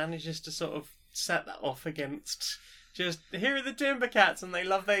 but it manages to sort of set that off against just, here are the Timber Cats and they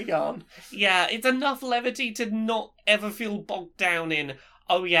love their yarn. Yeah, it's enough levity to not ever feel bogged down in,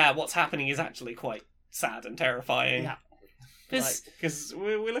 oh yeah, what's happening is actually quite sad and terrifying. Yeah. Because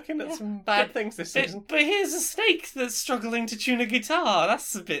we're looking at some bad things this season. But here's a snake that's struggling to tune a guitar.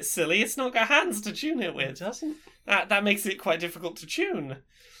 That's a bit silly. It's not got hands to tune it with. It doesn't. That makes it quite difficult to tune.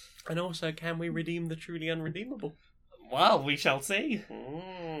 And also, can we redeem the truly unredeemable? Well, we shall see.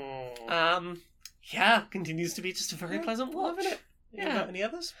 Mm. Continues to be just a very pleasant watch. Loving it. You got any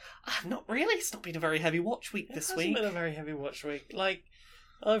others? Not really. It's not been a very heavy watch week this week. It's been a very heavy watch week. Like,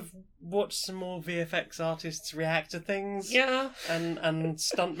 I've watched some more VFX artists react to things. Yeah. And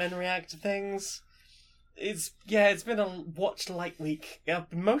stuntmen react to things. It's been a watch light week.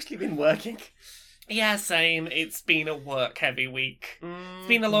 I've mostly been working. Yeah, same. It's been a work-heavy week. It's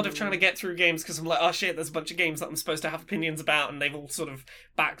been a lot of trying to get through games because I'm like, oh shit, there's a bunch of games that I'm supposed to have opinions about, and they've all sort of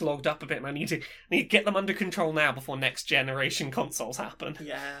backlogged up a bit, and I need to get them under control now before next generation consoles happen.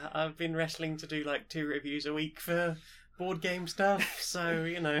 Yeah, I've been wrestling to do like 2 reviews a week for board game stuff, so,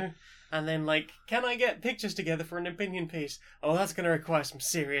 and then can I get pictures together for an opinion piece? Oh, that's going to require some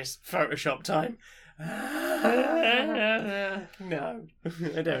serious Photoshop time. No,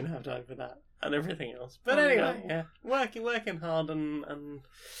 I don't have time for that. And everything else. But anyway, yeah. Working hard and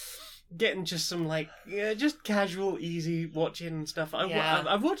getting just some just casual, easy watching and stuff.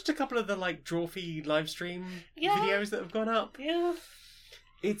 I've watched a couple of the Drawfee live stream videos that have gone up. Yeah.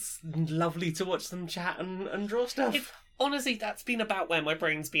 It's lovely to watch them chat and draw stuff. Honestly, that's been about where my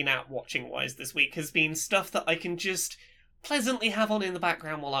brain's been at watching wise this week, has been stuff that I can just pleasantly have on in the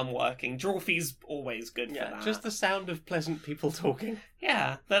background while I'm working. Drawfee's always good for that. Just the sound of pleasant people talking.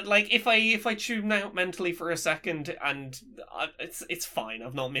 Yeah, that if I tune out mentally for a second, and it's fine.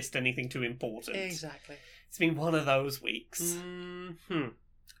 I've not missed anything too important. Exactly. It's been one of those weeks. Mm-hmm.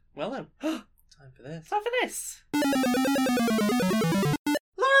 Well then, time for this.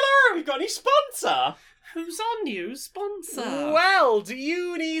 Laura, we've got a new sponsor. Who's our new sponsor? Well, do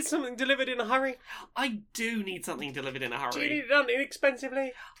you need something delivered in a hurry? I do need something delivered in a hurry. Do you need it done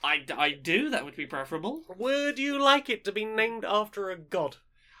inexpensively? I do. That would be preferable. Would you like it to be named after a god?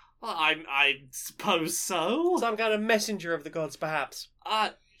 Well, I suppose so. Some kind of messenger of the gods, perhaps.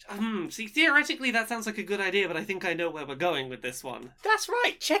 See, theoretically that sounds like a good idea, but I think I know where we're going with this one. That's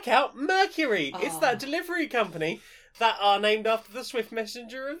right. Check out Mercury. It's that delivery company that are named after the swift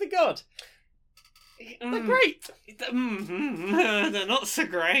messenger of the god. They're great. They're not so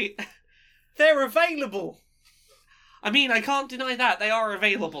great. They're available. I mean, I can't deny that. They are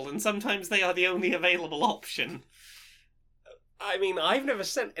available, and sometimes they are the only available option. I mean, I've never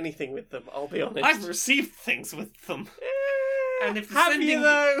sent anything with them, I'll be honest. I've received things with them. And if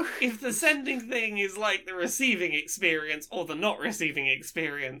the sending thing is like the receiving experience or the not receiving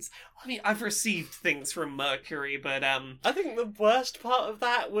experience, I mean, I've received things from Mercury, but I think the worst part of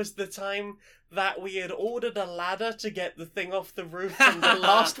that was the time that we had ordered a ladder to get the thing off the roof from the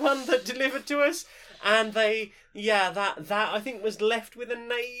last one that delivered to us, and that I think was left with a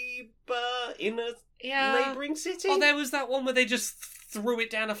neighbour in a neighbouring city. Oh, there was that one where they just threw it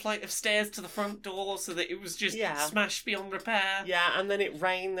down a flight of stairs to the front door so that it was just smashed beyond repair. Yeah, and then it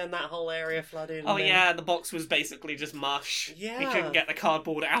rained, and that whole area flooded. Oh, yeah, the box was basically just mush. Yeah. You couldn't get the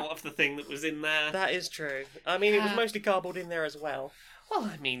cardboard out of the thing that was in there. That is true. I mean, it was mostly cardboard in there as well. Well,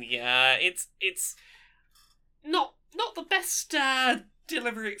 I mean, yeah, it's not the best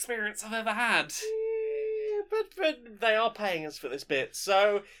delivery experience I've ever had. But they are paying us for this bit,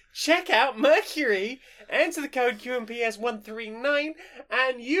 so check out Mercury, enter the code QMPS139,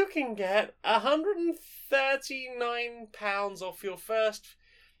 and you can get £139 off your first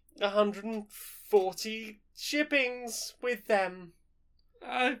 140 shippings with them.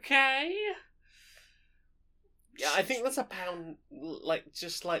 Okay. Yeah, I think that's £1,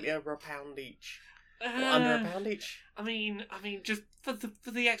 just slightly over £1 each. Or under £1 each. I mean, just for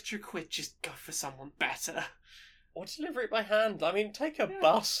the extra quid, just go for someone better. Or deliver it by hand. I mean, take a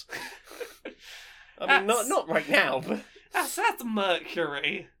bus. I mean, not right now, but that's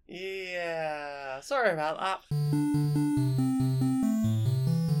Mercury. Yeah, sorry about that.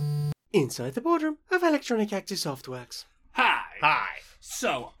 Inside the boardroom of Electronic Active Softworks. Hi, Hi.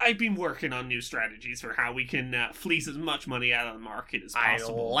 So, I've been working on new strategies for how we can fleece as much money out of the market as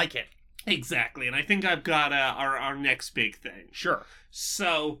possible. I like it. Exactly, and I think I've got our next big thing. Sure.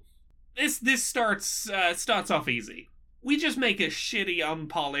 So, this starts off easy. We just make a shitty,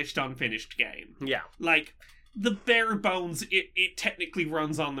 unpolished, unfinished game. Yeah. Like, the bare bones, it technically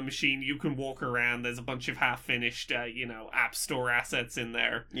runs on the machine. You can walk around. There's a bunch of half-finished, App Store assets in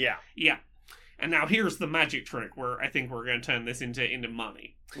there. Yeah. Yeah. And now here's the magic trick where I think we're going to turn this into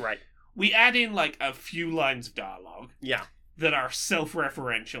money. Right. We add in, like, a few lines of dialogue. Yeah. That are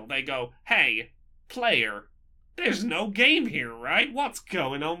self-referential. They go, hey, player, there's no game here, right? What's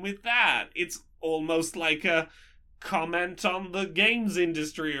going on with that? It's almost like a comment on the games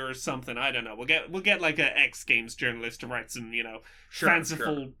industry or something. I don't know. We'll get like a X Games journalist to write some,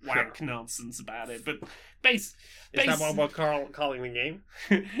 fanciful wank nonsense about it. But Is that what we're calling the game?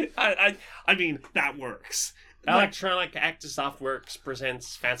 I mean, that works. Electronic Actisoft Works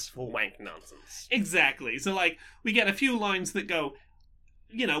presents fanciful wank nonsense. Exactly. So, like, we get a few lines that go,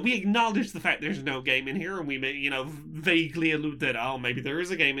 we acknowledge the fact there's no game in here, and we may, vaguely allude that, oh, maybe there is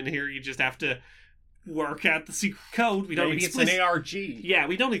a game in here, you just have to work out the secret code. We don't maybe it's an ARG. Yeah,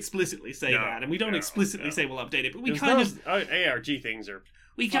 we don't explicitly say that, and we don't explicitly say we'll update it, but we ARG things are...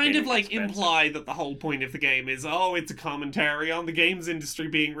 We kind of, like, imply that the whole point of the game is, it's a commentary on the games industry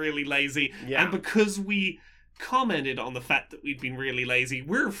being really lazy, and because we commented on the fact that we'd been really lazy,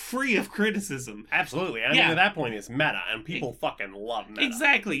 we're free of criticism. Absolutely. I mean, at that point, it's meta, and people fucking love meta.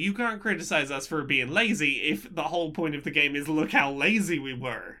 Exactly. You can't criticize us for being lazy if the whole point of the game is look how lazy we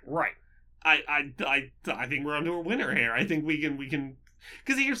were. Right. I think we're onto a winner here. I think we can...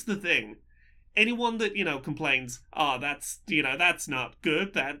 Because here's the thing. Anyone that, complains, that's not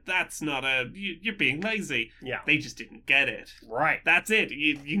good, that's not you're being lazy. Yeah. They just didn't get it. Right. That's it.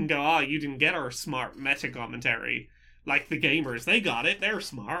 You can go, you didn't get our smart meta commentary. Like the gamers, they got it, they're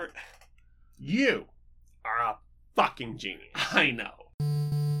smart. You are a fucking genius. I know.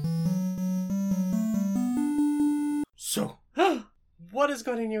 So, what has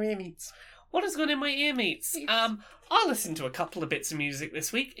got in your ear meats? What has gone in my ear meats? I listened to a couple of bits of music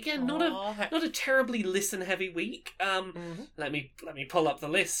this week. Again, not a terribly listen-heavy week. Let me pull up the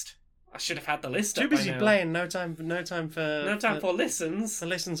list. I should have had the list. Too up busy by now. playing. No time for listens. For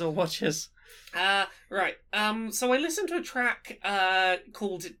listens or watches. Right. So I listened to a track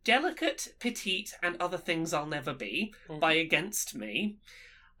called "Delicate, Petite, and Other Things I'll Never Be" by Against Me.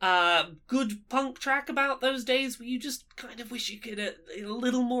 Good punk track about those days where you just kind of wish you could a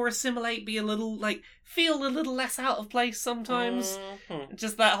little more assimilate, be a little, feel a little less out of place sometimes.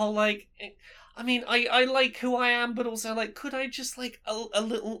 Just that whole, I like who I am, but also, could I just, a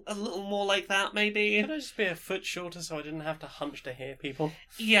little more like that, maybe? Could I just be a foot shorter so I didn't have to hunch to hear people?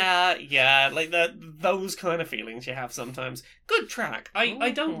 Yeah, those kind of feelings you have sometimes. Good track.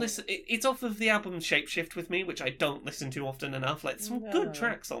 I don't listen... It's off of the album Shapeshift with Me, which I don't listen to often enough. Some good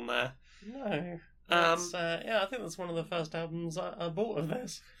tracks on there. No. I think that's one of the first albums I bought of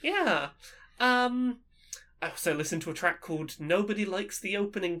this. Yeah. I also listened to a track called "Nobody Likes the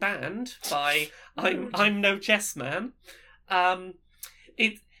Opening Band" by I'm No Chess Man.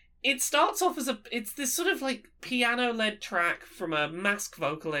 It starts off as it's this sort of piano-led track from a mask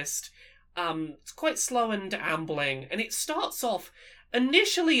vocalist. It's quite slow and ambling, and it starts off.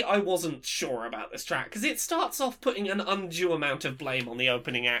 Initially, I wasn't sure about this track because it starts off putting an undue amount of blame on the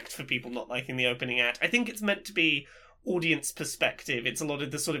opening act for people not liking the opening act. I think it's meant to be audience perspective. It's a lot of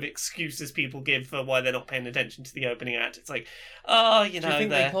the sort of excuses people give for why they're not paying attention to the opening act. It's like, do you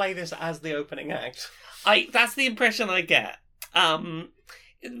think they play this as the opening act? That's the impression I get.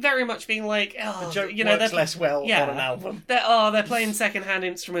 Very much being like, the joke works less well on an album. They're playing second-hand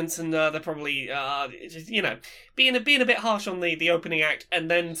instruments, and they're probably being a bit harsh on the opening act, and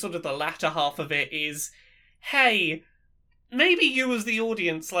then sort of the latter half of it is, hey, maybe you as the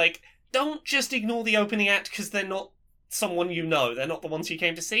audience, don't just ignore the opening act because they're not someone they're not the ones you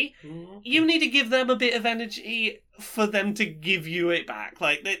came to see. You need to give them a bit of energy for them to give you it back.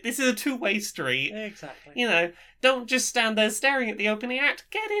 This is a two-way street. Exactly. Don't just stand there staring at the opening act.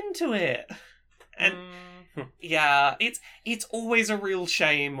 Get into it. And yeah, it's always a real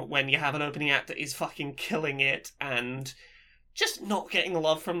shame when you have an opening act that is fucking killing it and just not getting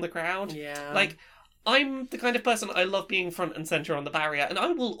love from the crowd. Yeah. I'm the kind of person, I love being front and centre on the barrier, and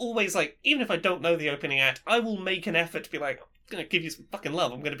I will always, even if I don't know the opening act, I will make an effort to be I'm going to give you some fucking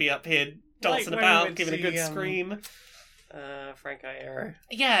love. I'm going to be up here dancing about, giving a good scream. Frank Iero.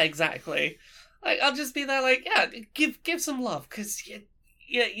 Yeah, exactly. I'll just be there give some love, because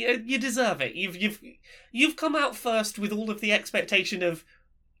you deserve it. You've come out first with all of the expectation of,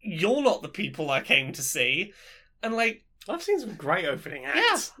 you're not the people I came to see, and I've seen some great opening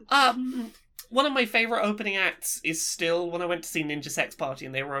acts. Yeah. One of my favourite opening acts is still when I went to see Ninja Sex Party,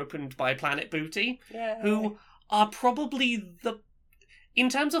 and they were opened by Planet Booty, who are probably in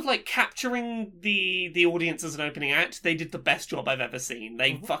terms of like capturing the audience as an opening act, they did the best job I've ever seen.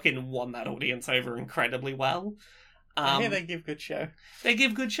 They fucking won that audience over incredibly well. I hear they give good show. They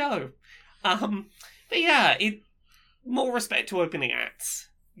give good show. But yeah, more respect to opening acts.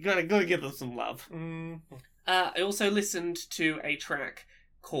 You gotta give them some love. I also listened to a track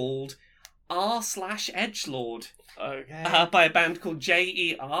called R/Edgelord. Okay. By a band called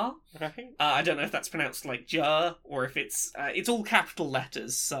JER. Right. I don't know if that's pronounced like Jer or if it's all capital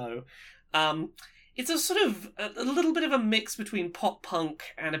letters. So, it's a sort of a little bit of a mix between pop punk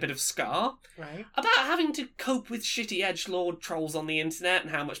and a bit of ska. Right. About having to cope with shitty edgelord trolls on the internet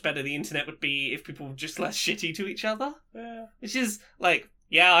and how much better the internet would be if people were just less shitty to each other. Yeah. Which is like,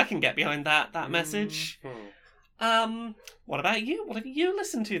 yeah, I can get behind that message. What about you? What have you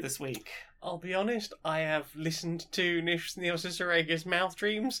listened to this week? I'll be honest, I have listened to Neil Cicerega's Mouth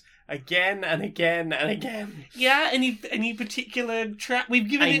Dreams again and again and again. Yeah, any particular track? We've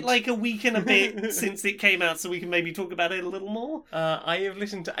given it like a week and a bit since it came out, so we can maybe talk about it a little more. I have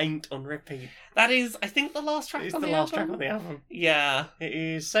listened to Ain't on repeat. That is, I think, the last track on the album. It's the last track on the album. Yeah. It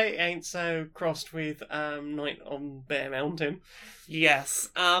is Say It Ain't So crossed with Night on Bear Mountain. Yes.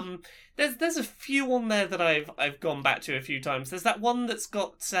 There's a few on there that I've gone back to a few times. There's that one that's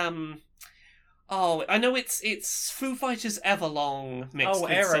got I know it's Foo Fighters Everlong mixed with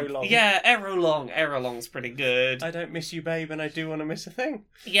Aerolong. Yeah, Aerolong. Aerolong's pretty good. I Don't Miss You, Babe, and I Do Want to Miss a Thing.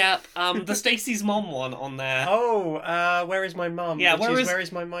 Yep. The Stacey's Mom one on there. Where Is My Mum? Yeah, Where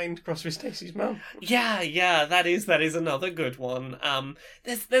Is My Mind crossed with Stacey's Mum. Yeah, that is another good one.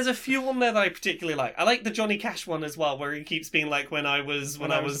 There's a few on there that I particularly like. I like the Johnny Cash one as well, where he keeps being like, when I was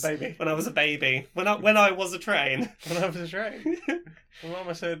a baby, when I was a train. When I was a train. My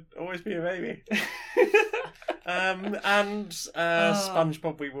mama said, always be a baby.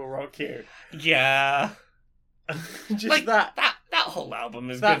 SpongeBob, We Will Rock You. Yeah. Just like, that whole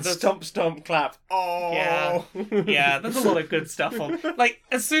album is that good. Stomp Stomp Clap. Oh. Yeah, there's a lot of good stuff on. Like,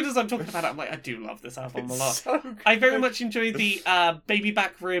 as soon as I'm talking about it, I'm like, I do love this album a lot. So good. I very much enjoy the Baby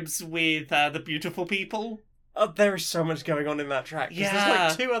Back Ribs with The Beautiful People. Oh, there is so much going on in that track. Yeah.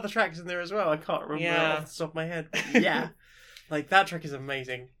 There's like 2 other tracks in there as well. I can't remember off the top of my head. But yeah. Like, that track is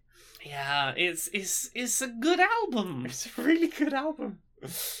amazing. Yeah, it's a good album. It's a really good album.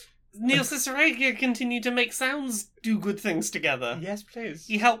 Neil Cicerega continued to make sounds do good things together. Yes, please.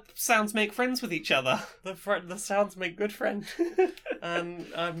 He helped sounds make friends with each other. The sounds make good friends.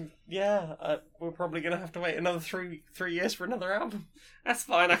 And, we're probably going to have to wait another 3 years for another album. That's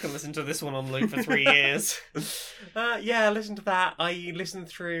fine, I can listen to this one on loop for 3 years. Listen to that. I listened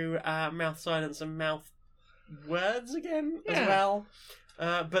through Mouth Silence and Mouth Words again as well.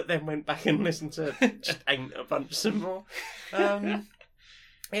 But then went back and listened to just Ain't a bunch some more. It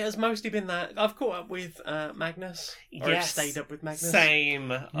has mostly been that. I've caught up with Magnus. Or I've stayed up with Magnus.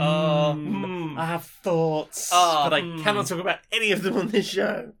 Same. I have thoughts, but I cannot talk about any of them on this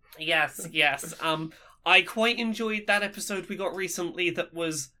show. Yes. I quite enjoyed that episode we got recently that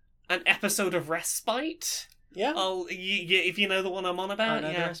was an episode of Respite. Yeah. If you know the one I'm on about.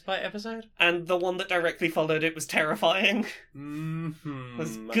 I know the Respite episode. And the one that directly followed it was terrifying. Mm-hmm. It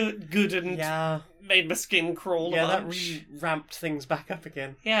was good and made my skin crawl a bunch. Yeah, that ramped things back up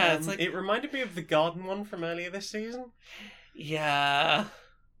again. Yeah, it's like... It reminded me of the garden one from earlier this season. Yeah.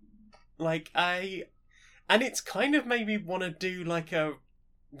 And it's kind of made me want to do like a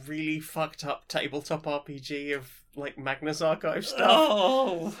really fucked up tabletop RPG of like Magnus Archive stuff.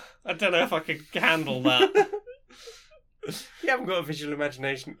 Oh, I don't know if I could handle that. You haven't got a visual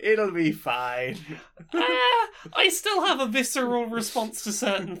imagination. It'll be fine. I still have a visceral response to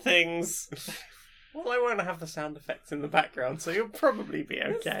certain things. Well, I won't have the sound effects in the background, so you'll probably be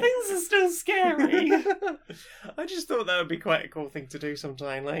okay. Things are still scary. I just thought that would be quite a cool thing to do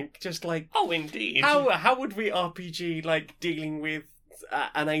sometime. Oh, indeed. How would we RPG dealing with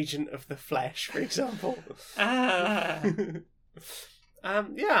an agent of the flesh, for example? I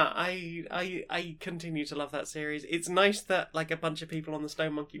continue to love that series. It's nice that a bunch of people on the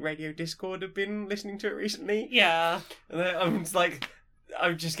Stone Monkey Radio Discord have been listening to it recently. Yeah. And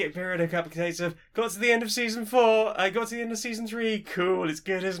I'm just getting periodic updates of got to the end of season 4, I got to the end of season 3, cool, it's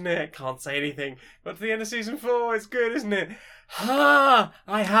good, isn't it? Can't say anything. Got to the end of season 4, it's good, isn't it? I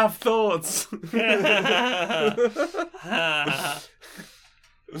have thoughts.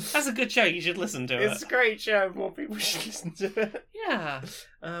 That's a good show. You should listen to it. It's a great show. More people should listen to it. Yeah.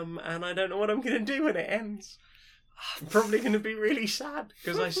 And I don't know what I'm going to do when it ends. I'm probably going to be really sad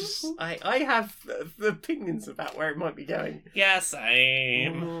because I have the opinions about where it might be going. Yeah,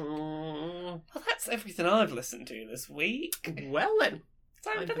 same. Well, that's everything I've listened to this week. Well then,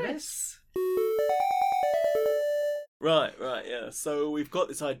 Time for this. Right, yeah. So we've got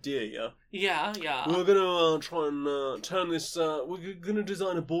this idea, Yeah. We're gonna try and turn this. We're gonna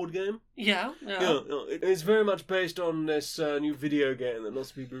design a board game. Yeah. It's very much based on this new video game that lots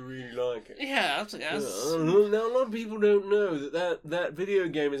of people really like it. Yes. Now, a lot of people don't know that video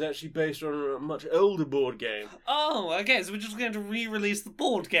game is actually based on a much older board game. Oh, okay. So we're just going to re-release the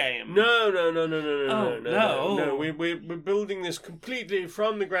board game. No. We're building this completely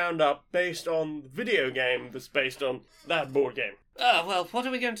from the ground up based on the video game that's based on that board game. Oh, well, what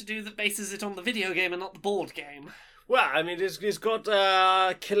are we going to do that bases it on the video game and not the board game? Well, I mean, it's got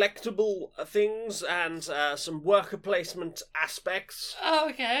collectible things and some worker placement aspects. Oh,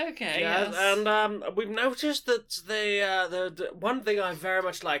 okay, yes. And we've noticed that the one thing I very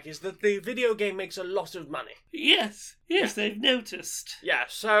much like is that the video game makes a lot of money. Yes, they've noticed. Yeah,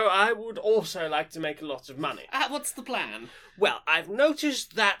 so I would also like to make a lot of money. What's the plan? Well, I've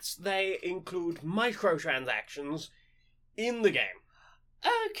noticed that they include microtransactions in the game.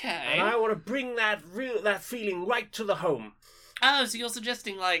 Okay. And I want to bring that feeling right to the home. Oh, so you're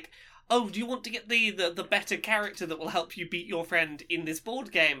suggesting, like, do you want to get the better character that will help you beat your friend in this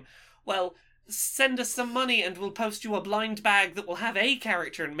board game? Well, send us some money and we'll post you a blind bag that will have a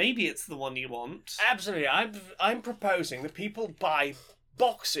character and maybe it's the one you want. Absolutely. I'm proposing that people buy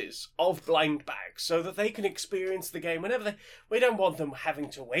boxes of blind bags so that they can experience the game whenever we don't want them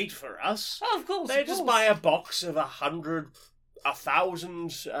having to wait for us. Oh, of course. They just buy a box of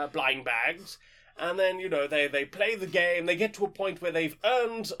 1,000 blind bags, and then, they play the game, they get to a point where they've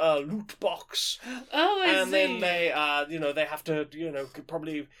earned a loot box. Oh, I see. And then they have to, could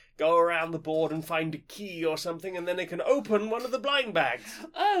probably go around the board and find a key or something, and then they can open one of the blind bags.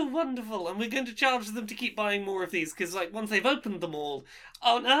 Oh, wonderful. And we're going to charge them to keep buying more of these, because, once they've opened them all,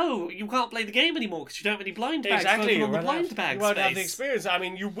 oh no, you can't play the game anymore because you don't have any blind bags. Exactly. On the blind bag you won't space. have the experience. I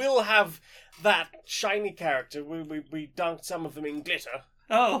mean, you will have that shiny character. We dunked some of them in glitter.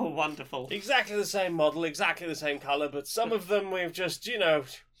 Oh, wonderful. Exactly the same model, exactly the same colour, but some of them we've just,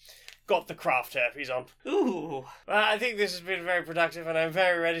 got the craft herpes on. Ooh. I think this has been very productive, and I'm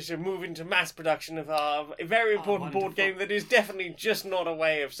very ready to move into mass production of a very important board game that is definitely just not a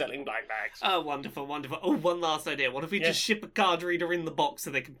way of selling blind bags. Oh, wonderful. Oh, one last idea. What if we just ship a card reader in the box so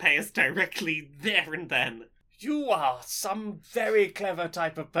they can pay us directly there and then? You are some very clever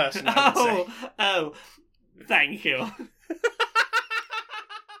type of person, I would say. Oh, thank you.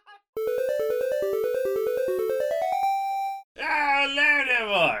 Hello there,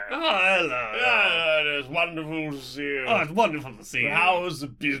 boy. Oh, hello. It's wonderful to see you. Oh, it's wonderful to see you. How is the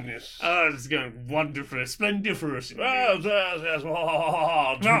business? Oh, it's going wonderfully, splendiferous. Yes.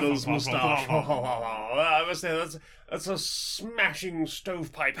 Toodle's moustache. I must say, that's a smashing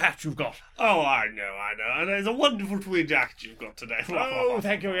stovepipe hat you've got. Oh, I know. And it's a wonderful tweed jacket you've got today. Oh,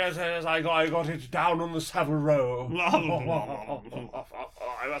 thank you. Yes, I got it down on the Savile Row.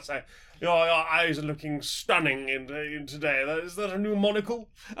 I must say, your eyes are looking stunning in today. Is that a new monocle?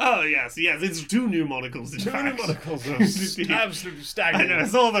 Oh, yes, it's 2 new monocles, in fact. 2 new monocles. Absolutely staggering. I know,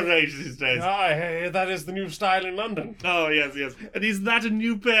 it's all the rage these days. That is the new style in London. Oh, yes. And is that a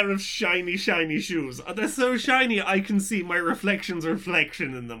new pair of shiny, shiny shoes? They're so shiny I can see my reflection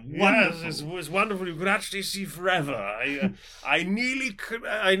in them. Wonderful. Yes, it's wonderful. You could actually see forever. I nearly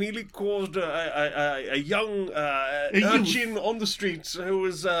caused a young urchin on the streets who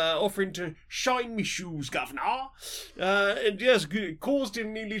was offering to shine me shoes, governor. And yes, caused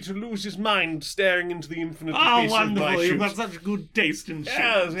him nearly to lose his mind staring into the infinite abyss of my shoes. Oh, wonderful. You've got such good taste in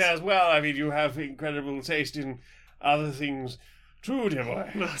shoes. Yes. Well, I mean, you have incredible taste in other things too, dear boy.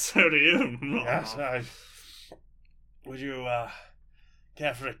 So do you. Yes, would you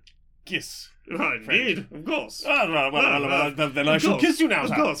care for a kiss? Indeed, of course. Well, then I shall kiss you now,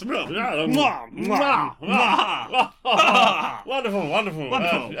 sir. Of course,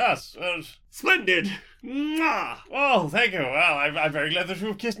 Wonderful. Yes. Splendid. Oh, thank you. Well, I'm very glad that you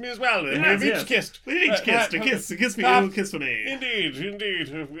have kissed me as well. We've each kissed. We each kissed. A kiss for you, a kiss for me. Indeed.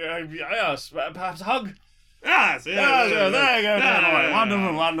 Yes, perhaps a hug? Yes, there you go.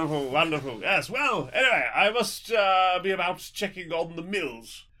 Wonderful. Yes, well, anyway, I must be about checking on the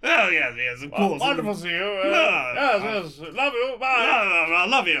mills. Oh, yes, of course. Wonderful to see you. Yes. Love you. Bye. I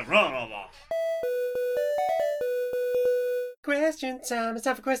love you. Question time. It's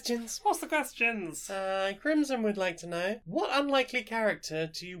time for questions. What's the questions? Crimson would like to know, what unlikely character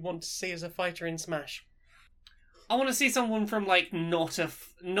do you want to see as a fighter in Smash? I want to see someone from like not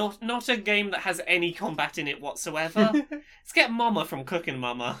a game that has any combat in it whatsoever. Let's get Mama from Cooking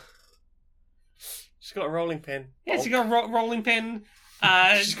Mama. She's got a rolling pin. Yeah, she's got a rolling pin.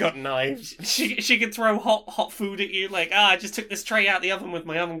 She's got knives. She could throw hot food at you, like, I just took this tray out the oven with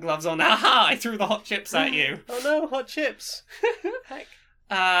my oven gloves on. Aha! I threw the hot chips at you. Oh no, hot chips. Heck.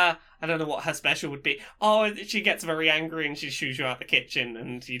 I don't know what her special would be. Oh, she gets very angry and she shoos you out the kitchen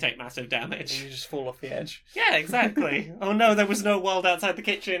and you take massive damage. And you just fall off the edge. Yeah, exactly. Oh no, there was no world outside the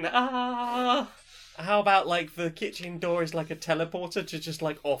kitchen. Ah! How about, like, the kitchen door is like a teleporter to just,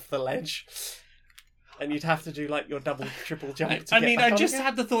 like, off the ledge? And you'd have to do, like, your double, triple jump to get back I on just again?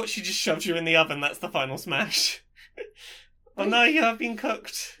 had the thought she just shoved you in the oven. That's the final smash. Oh no, you have been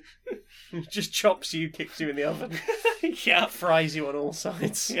cooked. Just chops you, kicks you in the oven, Yeah. fries you on all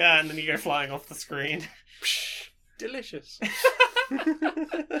sides. Yeah, and then you go flying off the screen. Psh, delicious.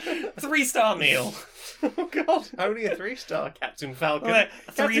 3-star meal. Oh god, only a 3-star Captain Falcon. Well,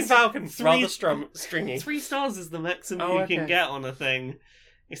 Captain Falcon, rather three- stringy. 3 stars is the maximum Oh, you can okay. get on a thing.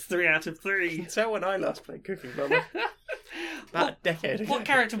 It's 3 out of 3. So when I last played Cooking Mama, about a decade ago. What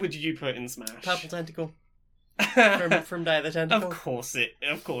character would you put in Smash? Purple Tentacle from Day of the Tentacle.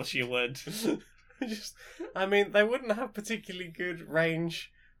 Of course you would. Just, I mean, they wouldn't have particularly good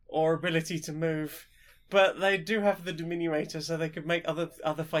range or ability to move, but they do have the Diminuator, so they could make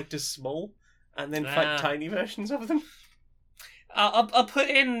other fighters small and then fight tiny versions of them. I'll put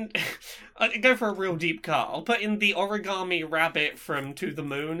in. I'll go for a real deep cut. I'll put in the Origami Rabbit from To the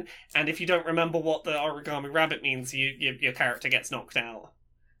Moon, and if you don't remember what the Origami Rabbit means, your character gets knocked out.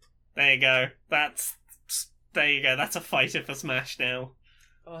 There you go. There you go. That's a fighter for Smash now.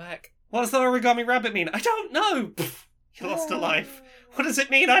 Oh heck! What does the Origami Rabbit mean? I don't know. Pff, you lost a life. What does it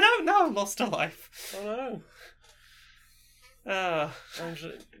mean? I don't know. Lost a life. Oh no! I'm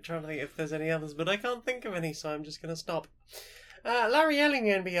just trying to think if there's any others, but I can't think of any, so I'm just going to stop. Larry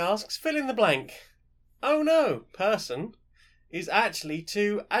Ellingby asks, fill in the blank. Oh no, person is actually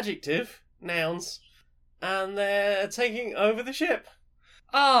 2 adjective nouns, and they're taking over the ship.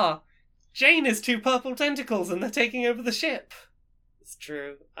 Jane is 2 purple tentacles and they're taking over the ship. It's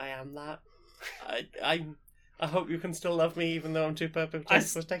true, I am that. I hope you can still love me even though I'm 2 purple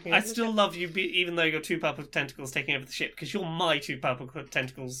tentacles taking over I the still ship. love you even though you're 2 purple tentacles taking over the ship, because you're my 2 purple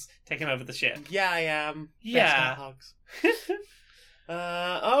tentacles taking over the ship. Yeah, I am. Yeah. Best of hugs.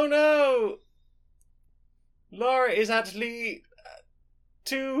 Oh no! Laura is actually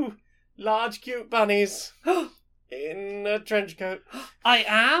 2 large cute bunnies in a trench coat. I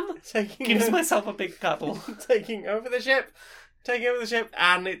am? Taking Gives over, myself a big cuddle. taking over the ship. Taking over the ship,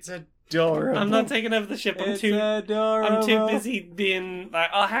 and it's adorable. I'm not taking over the ship. I'm too busy being like,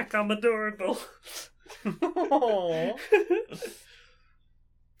 oh heck, I'm adorable. Aw.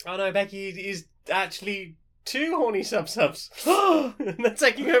 Oh no, Becky is actually 2 horny sub-subs. And they're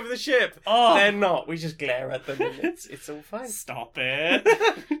taking over the ship. Oh. They're not. We just glare at them and it's all fine. Stop it.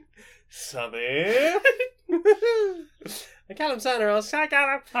 Subby. And Callum Sanner asks, hi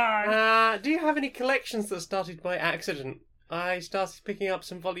Callum. Hi. Do you have any collections that started by accident? I started picking up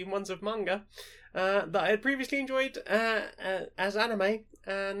some volume 1s of manga that I had previously enjoyed as anime,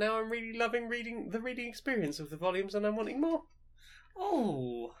 and now I'm really loving the reading experience of the volumes, and I'm wanting more.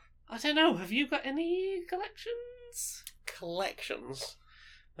 Oh, I don't know. Have you got any collections? Collections.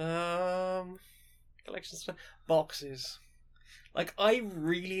 Collections. Boxes. Like, I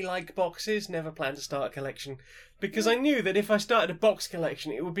really like boxes, never planned to start a collection, because I knew that if I started a box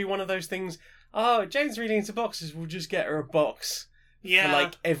collection, it would be one of those things, oh, Jane's really into boxes, we'll just get her a box. Yeah. For,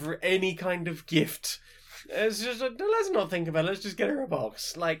 like, any kind of gift. It's just, let's not think about it, let's just get her a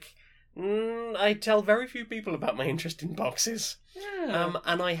box. Like, I tell very few people about my interest in boxes. Yeah.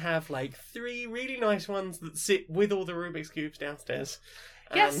 And I have, like, 3 really nice ones that sit with all the Rubik's Cubes downstairs.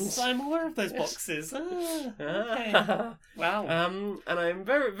 Yes, And- I'm aware of those Yes. boxes. Okay. Ah. Wow. And I'm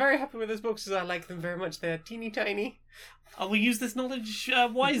very, very happy with those boxes. I like them very much. They're teeny tiny. I will use this knowledge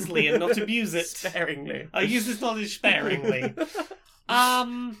wisely and not abuse it. Sparingly. I use this knowledge sparingly.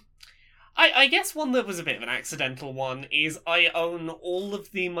 I guess one that was a bit of an accidental one is I own all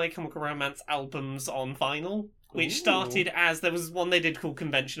of the My Chemical Romance albums on vinyl, which Ooh. started as, there was one they did called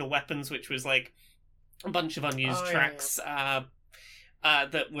Conventional Weapons, which was like a bunch of unused Oh, yeah, tracks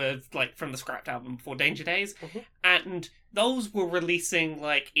that were like from the scrapped album before Danger Days, Mhm. and those were releasing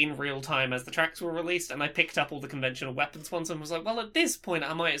like in real time as the tracks were released, and I picked up all the Conventional Weapons ones and was like, well, at this point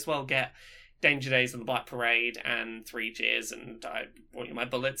I might as well get Danger Days and the Black Parade and 3 Cheers and I Want You My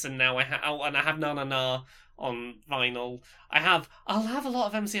Bullets, and now I have Na Na Na on vinyl. I'll have a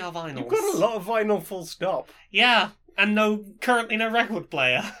lot of MCR vinyls. You've got a lot of vinyl, full stop. Yeah, and currently no record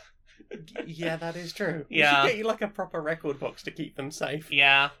player. Yeah, that is true. Yeah. We should get you like a proper record box to keep them safe.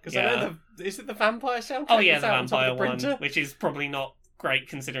 Yeah. Because I know is it the vampire soundtrack? Oh yeah, that's the out on top vampire of the one, printer? which is probably not great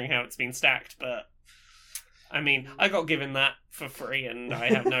considering how it's been stacked, but I mean, I got given that for free and I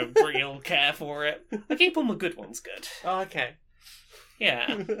have no real care for it. I keep all my good ones good. Oh, okay.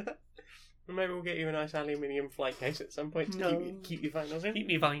 Yeah. Maybe we'll get you a nice aluminium flight case at some point to keep your vinyls in. Keep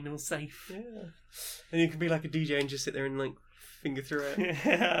me vinyl safe. Yeah. And you can be like a DJ and just sit there and like finger through it.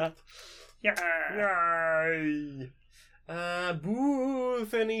 Yeah. Yay!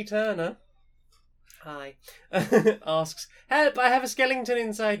 Boothany Turner. Hi. Asks, help, I have a skeleton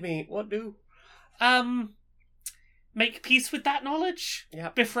inside me. What do? Make peace with that knowledge.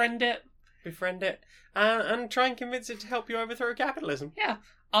 Yeah. Befriend it. Befriend it. And try and convince it to help you overthrow capitalism. Yeah.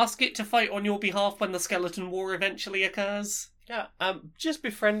 Ask it to fight on your behalf when the skeleton war eventually occurs. Yeah, just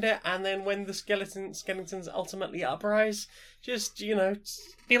befriend it, and then when the skeletons ultimately uprise, just,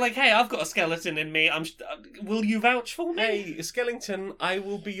 Be like, hey, I've got a skeleton in me. Will you vouch for me? hey, skeleton, I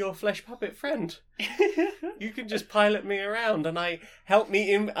will be your flesh puppet friend. You can just pilot me around, and I'll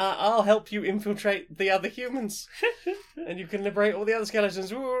help you infiltrate the other humans, and you can liberate all the other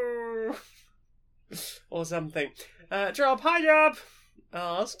skeletons. Woo! Or something. Hi Job!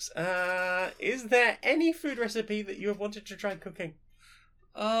 Asks, is there any food recipe that you have wanted to try cooking?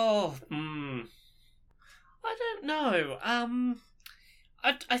 I don't know.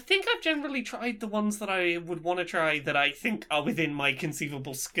 I think I've generally tried the ones that I would want to try that I think are within my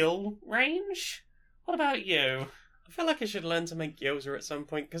conceivable skill range. What about you? I feel like I should learn to make gyoza at some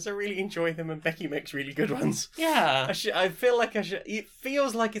point because I really enjoy them and Becky makes really good ones. Yeah. I feel like I should. It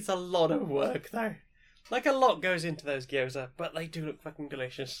feels like it's a lot of work though. Like a lot goes into those gyoza, but they do look fucking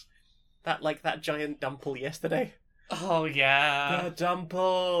delicious. That giant dumple yesterday. Oh yeah. The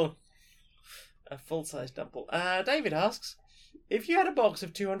dumple. A full-size dumple. David asks, if you had a box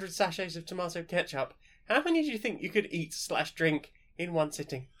of 200 sachets of tomato ketchup, how many do you think you could eat/drink in one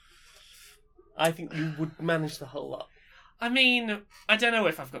sitting? I think you would manage the whole lot. I mean, I don't know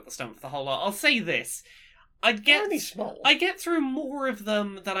if I've got the stomach for the whole lot. I'll say this. I get through more of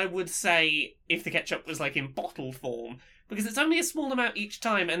them than I would say if the ketchup was like in bottled form, because it's only a small amount each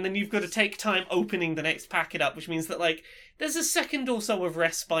time, and then you've got to take time opening the next packet up, which means that like there's a second or so of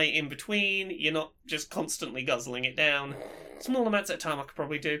respite in between. You're not just constantly guzzling it down. Small amounts at a time I could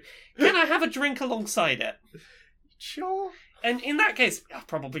probably do. Can I have a drink alongside it? Sure. And in that case, I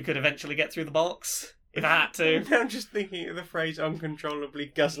probably could eventually get through the box if I had to. I'm just thinking of the phrase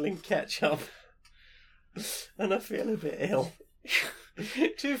uncontrollably guzzling ketchup. And I feel a bit ill.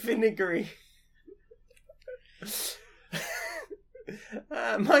 Too vinegary.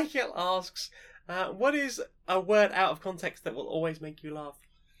 Michael asks, what is a word out of context that will always make you laugh?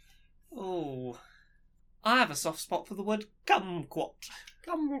 Oh, I have a soft spot for the word kumquat.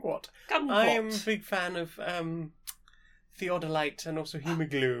 Kumquat. Kumquat. I am a big fan of theodolite and also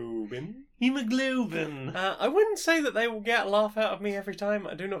hemoglobin. Hemoglobin. I wouldn't say that they will get a laugh out of me every time.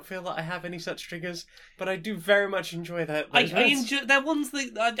 I do not feel that I have any such triggers, but I do very much enjoy that. I enjoy. They're ones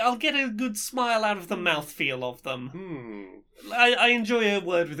that I'll get a good smile out of the mouthfeel of them. I enjoy a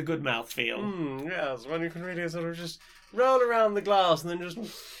word with a good mouthfeel. Yes, when you can really sort of just roll around the glass and then just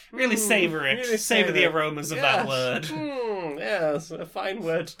really savour it. Really savour the aromas of that word. Yes, a fine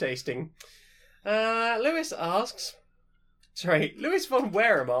word tasting. Lewis von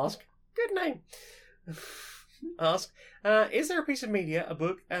Wareham asks, good name. Asks, is there a piece of media, a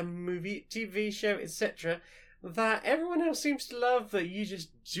book, a movie, TV show, etc., that everyone else seems to love that you just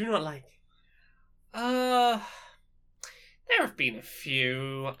do not like? There have been a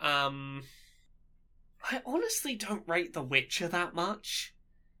few. I honestly don't rate The Witcher that much.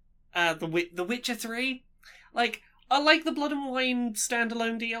 The Witcher 3, like, I like the Blood and Wine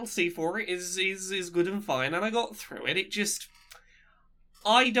standalone DLC for it. Is good and fine, and I got through it. It just,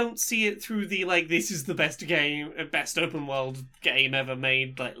 I don't see it through the like this is the best open world game ever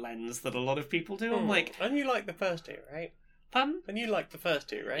made like lens that a lot of people do. I'm like, and you like the first two, right? Pardon? And you like the first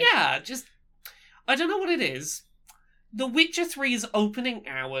two, right? Yeah, just I don't know what it is. The Witcher 3's opening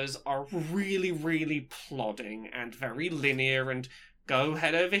hours are really, really plodding and very linear and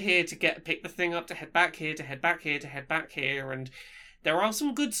head over here to pick the thing up, to head back here, to head back here, to head back here, and there are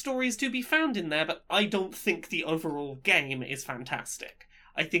some good stories to be found in there, but I don't think the overall game is fantastic.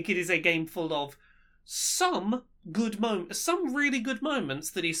 I think it is a game full of some really good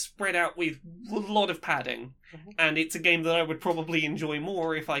moments that is spread out with a lot of padding, and it's a game that I would probably enjoy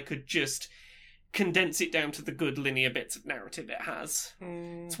more if I could just condense it down to the good linear bits of narrative it has.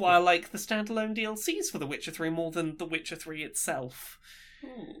 That's why I like the standalone DLCs for The Witcher 3 more than The Witcher 3 itself.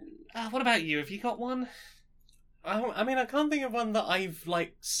 What about you? Have you got one? I mean, I can't think of one that I've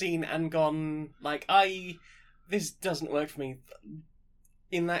like seen and gone like this doesn't work for me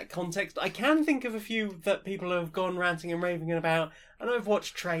in that context. I can think of a few that people have gone ranting and raving about, and I've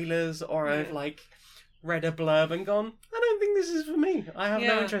watched trailers or I've like read a blurb and gone, I don't think this is for me. I have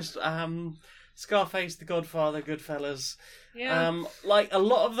no interest. Scarface, The Godfather, Goodfellas. Yeah. Like a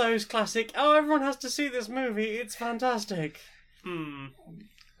lot of those classic, oh, everyone has to see this movie, it's fantastic.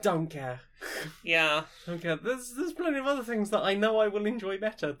 Don't care. Yeah. Don't care. There's plenty of other things that I know I will enjoy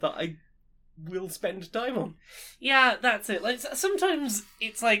better that I will spend time on. Yeah, that's it. Like sometimes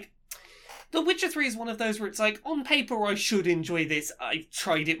it's like The Witcher 3 is one of those where it's like, on paper I should enjoy this. I've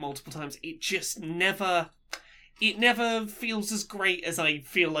tried it multiple times. It just never feels as great as I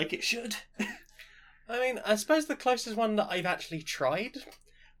feel like it should. I mean, I suppose the closest one that I've actually tried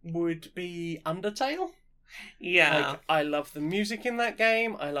would be Undertale. Yeah. Like, I love the music in that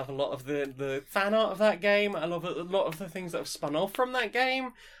game. I love a lot of the fan art of that game. I love a lot of the things that have spun off from that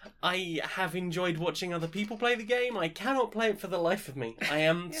game. I have enjoyed watching other people play the game. I cannot play it for the life of me. I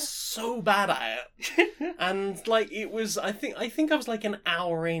am so bad at it. And like it was, I think I was like an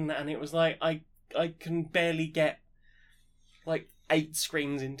hour in, and it was like I can barely get like 8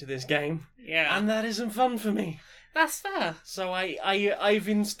 screens into this game. Yeah. And that isn't fun for me. That's fair. So I've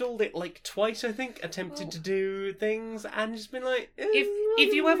installed it like twice, I think, attempted to do things, and just been like,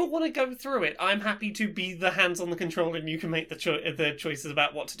 if you ever want to go through it, I'm happy to be the hands on the controller, and you can make the choices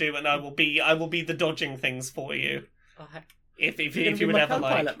about what to do, and I will be the dodging things for you. Oh, heck. If you would ever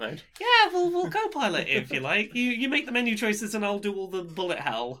like. Co-pilot mode. Yeah, we'll co-pilot it if you like. You make the menu choices, and I'll do all the bullet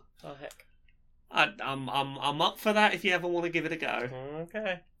hell. Oh heck. I'm up for that if you ever want to give it a go.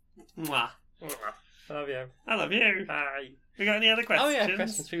 Okay. Mwah. I love you. I love you. Bye. We got any other questions? Oh yeah,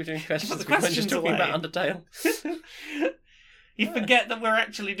 questions. We were doing questions. Put the We weren't questions just talking away. about Undertale. You forget that we're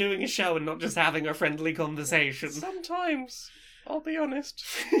actually doing a show and not just having a friendly conversation. Sometimes, I'll be honest.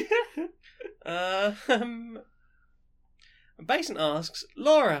 Basin asks,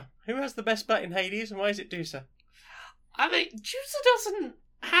 Laura, who has the best butt in Hades, and why is it Dusa? I mean, Juicer doesn't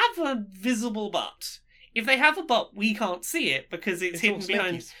have a visible butt. If they have a butt, we can't see it because it's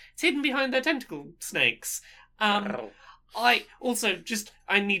hidden behind their tentacle snakes. I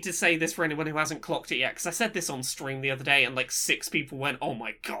need to say this for anyone who hasn't clocked it yet, because I said this on stream the other day and like 6 people went, "Oh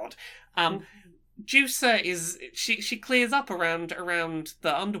my god." Juicer she clears up around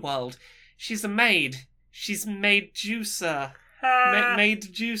the underworld. She's a maid. She's Maid Juicer.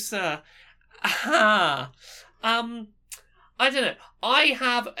 Maid Juicer. Aha. I don't know. I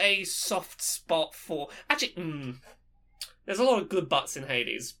have a soft spot for... Actually, there's a lot of good butts in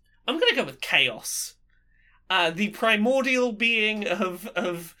Hades. I'm going to go with Chaos. The primordial being of I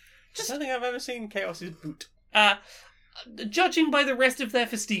don't think I've ever seen Chaos's boot. Judging by the rest of their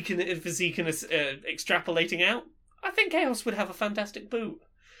physique and extrapolating out, I think Chaos would have a fantastic boot.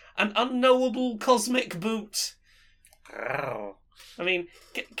 An unknowable cosmic boot. I mean,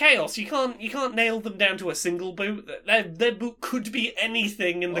 Chaos, you can't nail them down to a single boot. Their boot could be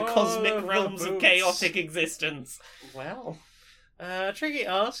anything in the cosmic realms of chaotic existence. Well, Tricky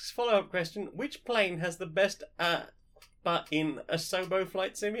asks, follow-up question, which plane has the best butt in a Sobo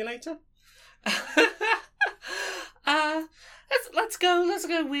flight simulator? Let's go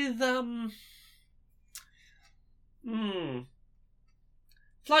with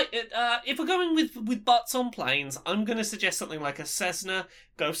Flight. If we're going with butts on planes, I'm going to suggest something like a Cessna.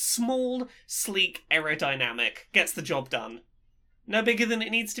 Go small, sleek, aerodynamic. Gets the job done. No bigger than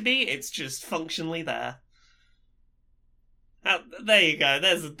it needs to be. It's just functionally there. There you go.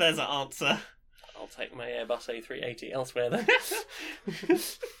 There's an answer. I'll take my Airbus A380 elsewhere then.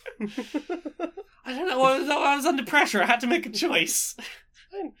 I don't know. I was under pressure. I had to make a choice.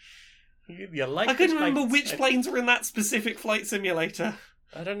 You like I couldn't remember which planes were in that specific flight simulator.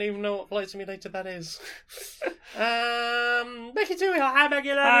 I don't even know what flight simulator that is. Becky Tui, hi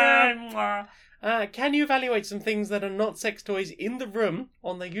Maggie, love you. Can you evaluate some things that are not sex toys in the room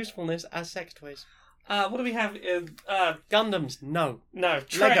on their usefulness as sex toys? What do we have? Gundams, no. No.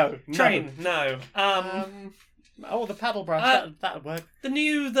 Lego, Train, no. The paddle brush, that'd work. The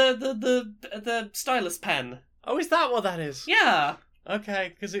new, the stylus pen. Oh, is that what that is? Yeah.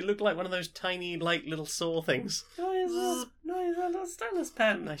 Okay, because it looked like one of those tiny, like, little saw things. No, it's a little stylus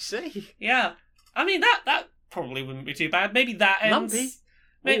pen. I see. Yeah. I mean, that probably wouldn't be too bad. Maybe that ends... Lumpy.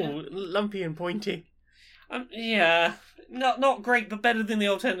 Maybe... Ooh, lumpy and pointy. Yeah. Not great, but better than the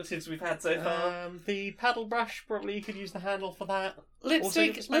alternatives we've had so far. The paddle brush, probably you could use the handle for that.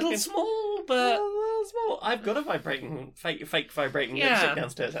 Lipstick, little small, but... A little small. I've got a fake vibrating lipstick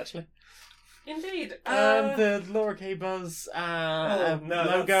downstairs, actually. Indeed. The Laura K. Buzz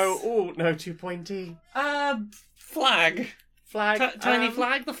logo. Oh, no, too pointy. Flag. Flag. Tiny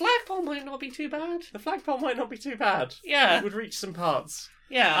flag. The flagpole might not be too bad. The flagpole might not be too bad. Yeah. It would reach some parts.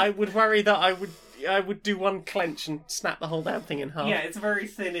 Yeah. I would worry that I would do one clench and snap the whole damn thing in half. Yeah, it's very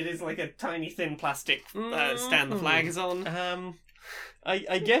thin. It is like a tiny, thin plastic stand the flag is on.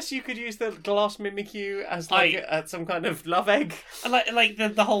 I guess you could use the glass Mimikyu as like some kind of love egg. I like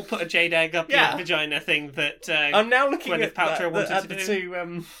the whole put a jade egg up your vagina thing that I'm now looking Gwyneth Paltrow wanted to the do. two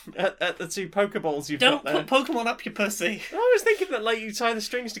at the two Pokeballs you've Don't got there. put Pokemon up your pussy. I was thinking that like you tie the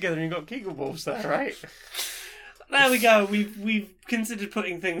strings together and you've got Kegel balls there, right? There we go. We've considered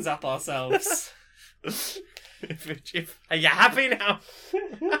putting things up ourselves. Are you happy now?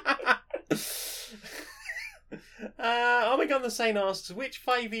 Omega the Sane asks, which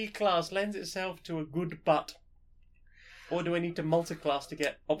 5e class lends itself to a good butt? Or do I need to multi-class to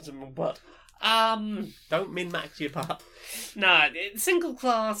get optimal butt? Don't min-max your butt. Nah, single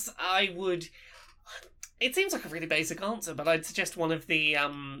class, I would... It seems like a really basic answer, but I'd suggest one of the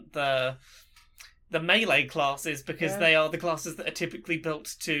melee classes, because they are the classes that are typically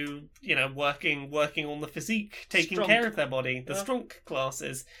built to, working on the physique, taking care of their body. The strong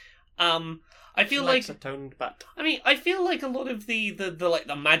classes. I feel like a toned butt. I mean, I feel like a lot of the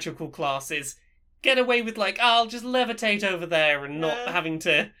magical classes get away with I'll just levitate over there and not having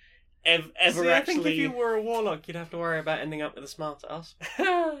to ever actually. I think if you were a warlock, you'd have to worry about ending up with a smart ass.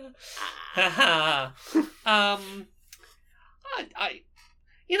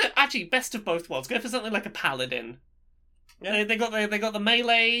 Actually, best of both worlds. Go for something like a paladin. Yeah. They got the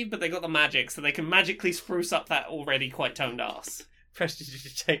melee, but they got the magic, so they can magically spruce up that already quite toned ass.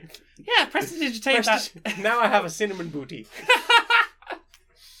 Prestidigitate. Yeah, prestidigitate that. Now I have a cinnamon booty.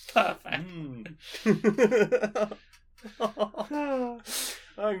 Perfect.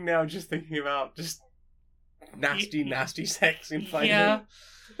 I'm now just thinking about just nasty sex in fighting. Yeah.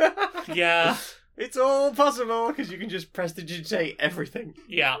 Yeah. It's all possible because you can just prestidigitate everything.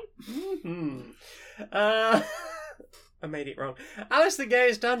 Yeah. I made it wrong. Alice the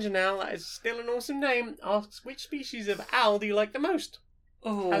Gayest Dungeon Owl, that is still an awesome name, asks, which species of owl do you like the most?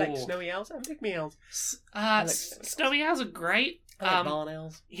 Oh. I like snowy owls and pygmy owls. Snowy owls are great. I like barn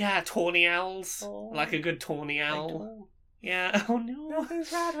owls. Yeah, tawny owls. Like a good tawny owl. Yeah. Oh no.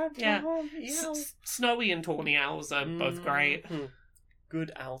 Nothing's right. Yeah. Snowy and tawny owls are both great.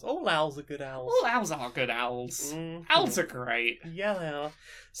 Good owls. All owls are good owls. All owls are good owls. Owls are great. Yeah, they are.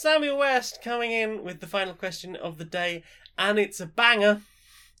 Samuel West coming in with the final question of the day, and it's a banger.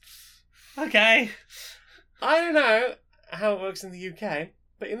 Okay. I don't know how it works in the UK,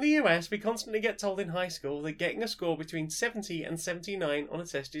 but in the US, we constantly get told in high school that getting a score between 70 and 79 on a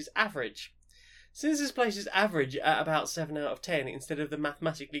test is average. Since this places average at about 7 out of 10 instead of the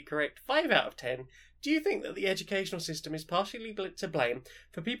mathematically correct 5 out of 10, do you think that the educational system is partially to blame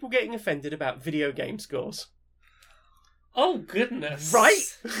for people getting offended about video game scores? Oh, goodness.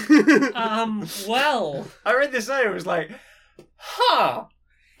 Right? Well. I read this and I was like, huh.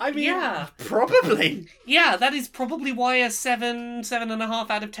 I mean, yeah. Probably. Yeah, that is probably why a 7.5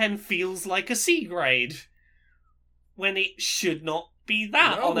 out of 10 feels like a C grade. When it should not be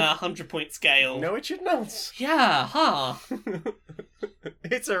that on a 100-point scale. No, it should not. Yeah, huh.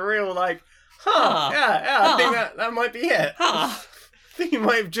 It's a real, yeah, I think that might be it. Huh. I think you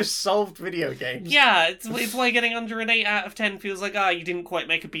might have just solved video games. Yeah, it's why getting under an 8 out of 10 feels like, you didn't quite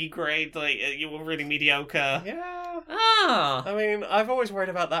make a B grade, you were really mediocre. Yeah. I mean, I've always worried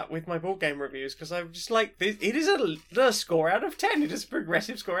about that with my board game reviews, because I'm just like, it is a score out of 10. It is a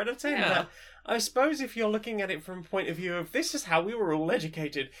progressive score out of 10. Yeah. I suppose if you're looking at it from a point of view of this is how we were all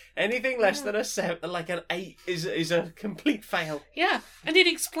educated, anything less than an 8 is a complete fail. Yeah, and it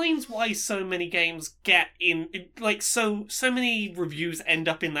explains why so many games get in, so many reviews end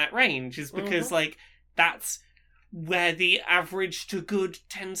up in that range, is because, that's where the average to good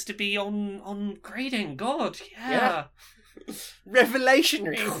tends to be on grading. God, yeah.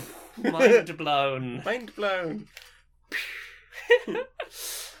 Revelationary. Mind blown. Mind blown.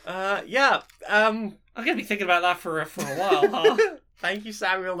 Yeah. I'm gonna be thinking about that for a while, huh? Thank you,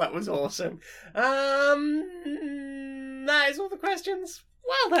 Samuel. That was awesome. That is all the questions.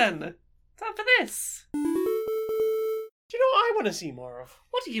 Well then, time for this. Do you know what I want to see more of?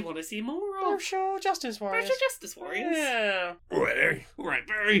 What do you want to see more of? Brochure Justice Warriors. Brochure Justice Warriors. Yeah. All right, Harry. All right,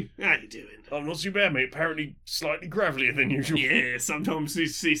 Barry. How you doing? I'm not too bad, mate. Apparently slightly gravelier than usual. Yeah, sometimes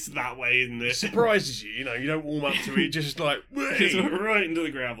it's that way, isn't it? Surprises you, you don't warm up to it, just like, It's right into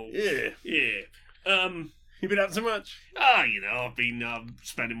the gravel. Yeah. Yeah. You've been up so much? I've been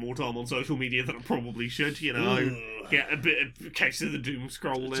spending more time on social media than I probably should, Get a bit of case of the doom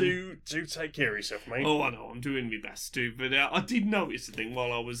scrolling. Do take care of yourself, mate. Oh, I know, I'm doing my best to, but I did notice a thing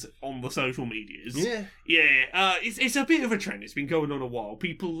while I was on the social medias. Yeah. Yeah, it's a bit of a trend. It's been going on a while.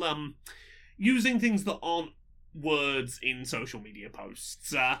 People using things that aren't words in social media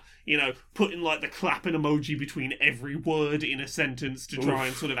posts. Putting like the clapping emoji between every word in a sentence to try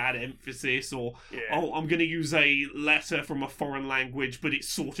and sort of add emphasis, or I'm going to use a letter from a foreign language, but it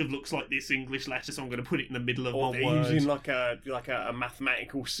sort of looks like this English letter, so I'm going to put it in the middle of my word. Using like a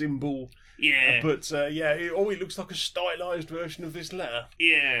mathematical symbol. Yeah, it looks like a stylized version of this letter.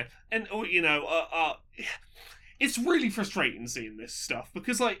 Yeah, and it's really frustrating seeing this stuff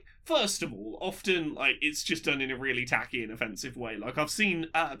because, like, first of all, often like it's just done in a really tacky and offensive way. Like I've seen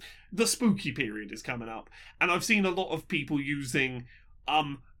the spooky period is coming up, and I've seen a lot of people using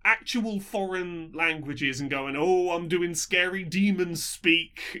actual foreign languages and going, "Oh, I'm doing scary demons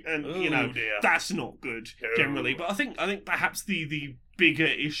speak," and dear. That's not good generally. But I think perhaps the bigger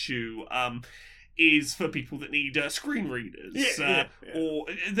issue is for people that need screen readers, or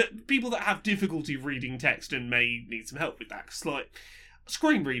people that have difficulty reading text and may need some help with that. Because, like, a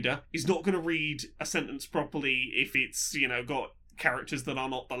screen reader is not going to read a sentence properly if it's, got characters that are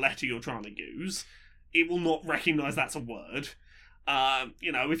not the letter you're trying to use. It will not recognise that's a word.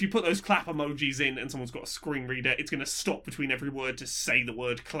 If you put those clap emojis in and someone's got a screen reader, it's going to stop between every word to say the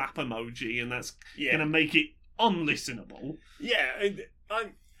word clap emoji, and that's going to make it unlistenable. Yeah,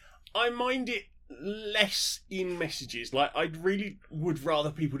 I mind it less in messages. Like, I really would rather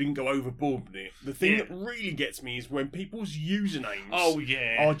people didn't go overboard with it. The thing that really gets me is when people's usernames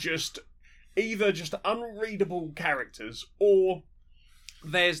are just either just unreadable characters, or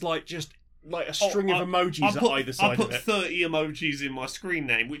there's like just like a string of emojis at either side of it. I put 30 emojis in my screen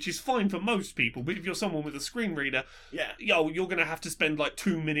name, which is fine for most people, but if you're someone with a screen reader, you're going to have to spend like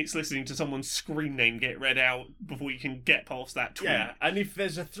 2 minutes listening to someone's screen name get read out before you can get past that tweet. Yeah, and if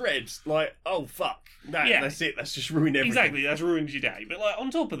there's a thread, like, oh fuck, that's it, that's just ruined everything. Exactly, that's ruined your day. But like on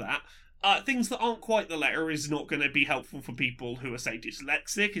top of that, things that aren't quite the letter is not going to be helpful for people who are, say,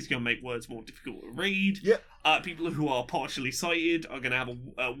 dyslexic. It's going to make words more difficult to read. Yep. People who are partially sighted are going to have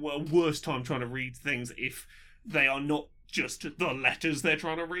a worse time trying to read things if they are not just the letters they're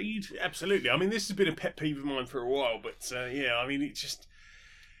trying to read. Absolutely. I mean, this has been a pet peeve of mine for a while, but it just...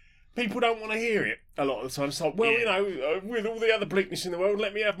 People don't want to hear it a lot of the time. It's like, with all the other bleakness in the world,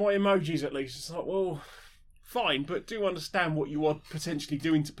 let me have my emojis at least. It's like, well... Fine, but do understand what you are potentially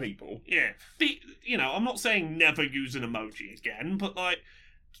doing to people. Yeah. I'm not saying never use an emoji again, but, like...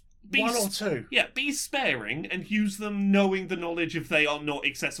 One or two. Yeah, be sparing and use them knowing the knowledge if they are not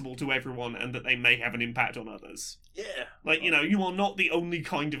accessible to everyone and that they may have an impact on others. Yeah. Like, you are not the only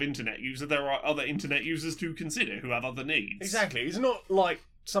kind of internet user. There are other internet users to consider who have other needs. Exactly. It's not like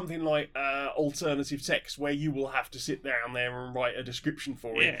something like alternative text where you will have to sit down there and write a description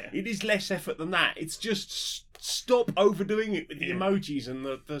for it. Yeah. It is less effort than that. It's just stop overdoing it with the emojis and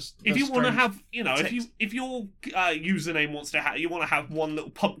the if you want to have, text. if your username wants to have, you want to have one little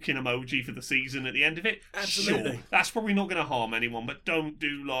pumpkin emoji for the season at the end of it. Absolutely. Sure, that's probably not going to harm anyone, but don't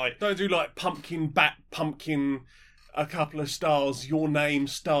do like pumpkin bat pumpkin, a couple of stars, your name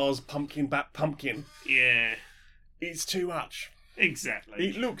stars pumpkin bat pumpkin. Yeah, it's too much. Exactly.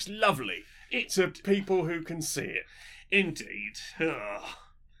 It looks lovely to people who can see it. Indeed.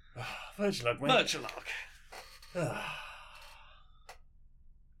 Virtualog, mate. Virtualog.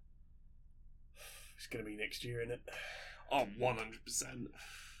 It's going to be next year, isn't it? Oh, 100%.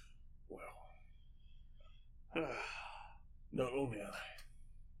 Well, not long now.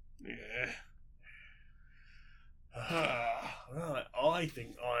 Yeah. Right, I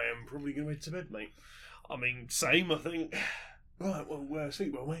think I am probably going to head to bed, mate. I mean, same, I think. Right, well,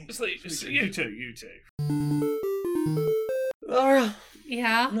 sleep well, mate. Sleep. You too. Laura.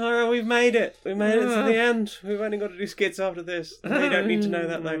 Yeah? Laura, we've made it. We made it to the end. We've only got to do skits after this. You don't need to know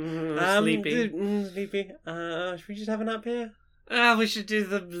that, though. Sleepy. Sleepy. Should we just have a nap here? We should do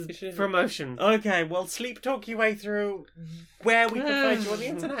the promotion. Okay, well, sleep talk your way through where we can find you on the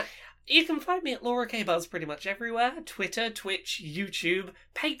internet. You can find me at Laura K. Buzz pretty much everywhere. Twitter, Twitch, YouTube,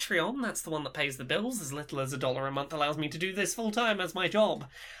 Patreon, that's the one that pays the bills. As little as $1 a month allows me to do this full-time as my job.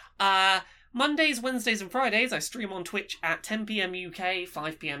 Mondays, Wednesdays and Fridays I stream on Twitch at 10pm UK,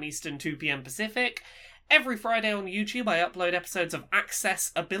 5pm Eastern, 2pm Pacific. Every Friday on YouTube I upload episodes of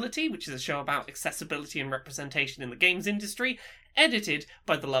Accessibility, which is a show about accessibility and representation in the games industry, edited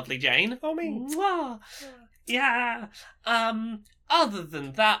by the lovely Jane. Oh, me. Mwah. Yeah. Other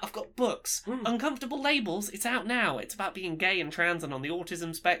than that, I've got books. Uncomfortable Labels, it's out now. It's about being gay and trans and on the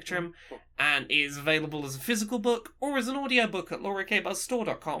autism spectrum, and is available as a physical book or as an audiobook at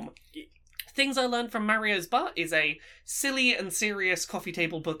lauraKbuzzstore.com. Things I Learned from Mario's Butt is a silly and serious coffee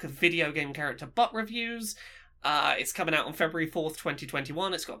table book of video game character butt reviews. It's coming out on February 4th,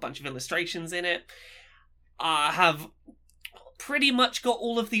 2021. It's got a bunch of illustrations in it. I have pretty much got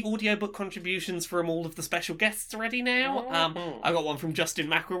all of the audiobook contributions from all of the special guests ready now. I got one from Justin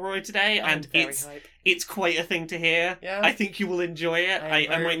McElroy today, and it's quite a thing to hear. Yeah. I think you will enjoy it.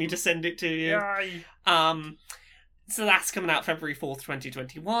 I might need to send it to you. Yay. So that's coming out February 4th,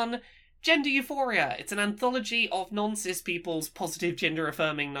 2021. Gender Euphoria. It's an anthology of non-cis people's positive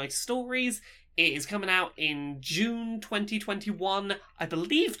gender-affirming nice stories. It is coming out in June 2021. I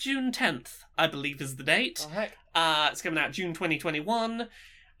believe June 10th, I believe is the date. Oh, heck. It's coming out June 2021.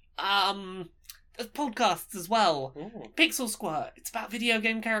 There's podcasts as well. Ooh. Pixel Squirt. It's about video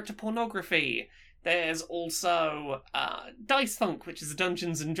game character pornography. There's also Dice Funk, which is a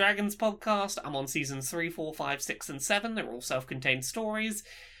Dungeons and Dragons podcast. I'm on seasons 3, 4, 5, 6, and 7. They're all self-contained stories.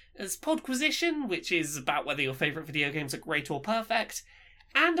 There's Podquisition, which is about whether your favourite video games are great or perfect.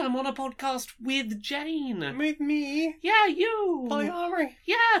 And I'm on a podcast with Jane. With me, Yeah, you! Polyamory.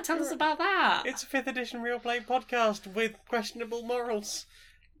 Yeah, tell us about that. It's a 5th edition real play podcast with questionable morals.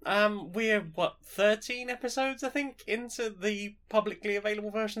 We're, 13 episodes, I think, into the publicly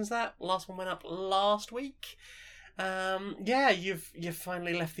available versions of that. Last one went up last week. You've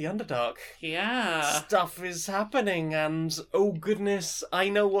finally left the Underdark. Yeah. Stuff is happening, and oh goodness, I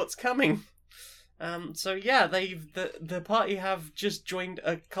know what's coming. The party have just joined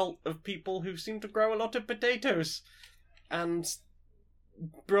a cult of people who seem to grow a lot of potatoes. And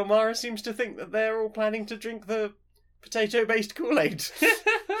Bromara seems to think that they're all planning to drink the potato-based Kool-Aid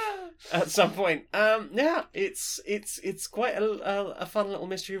at some point. It's quite a fun little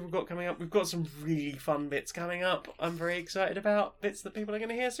mystery we've got coming up. We've got some really fun bits coming up. I'm very excited about bits that people are going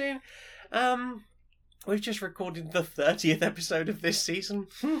to hear soon. We've just recorded the 30th episode of this season,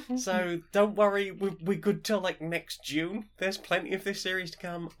 so don't worry, we're good till next June. There's plenty of this series to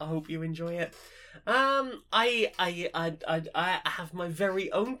come. I hope you enjoy it. I have my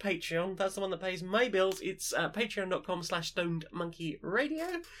very own Patreon. That's the one that pays my bills. It's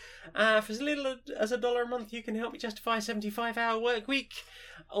patreon.com/stonedmonkeyradio. For as little as $1 a month, you can help me justify a 75-hour work week.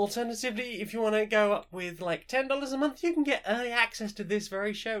 Alternatively, if you want to go up with $10 a month, you can get early access to this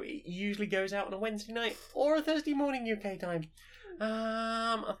very show. It usually goes out on a Wednesday night or a Thursday morning UK time.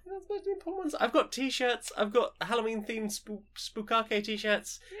 I think that's most important ones. I've got t-shirts. I've got Halloween-themed Spookake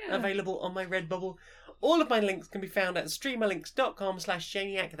t-shirts available on my Redbubble. All of my links can be found at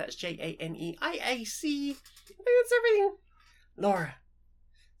streamerlinks.com/Janiac. That's JANEIAC. I think that's everything. Laura,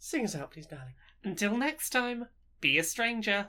 sing us out, please, darling. Until next time, be a stranger.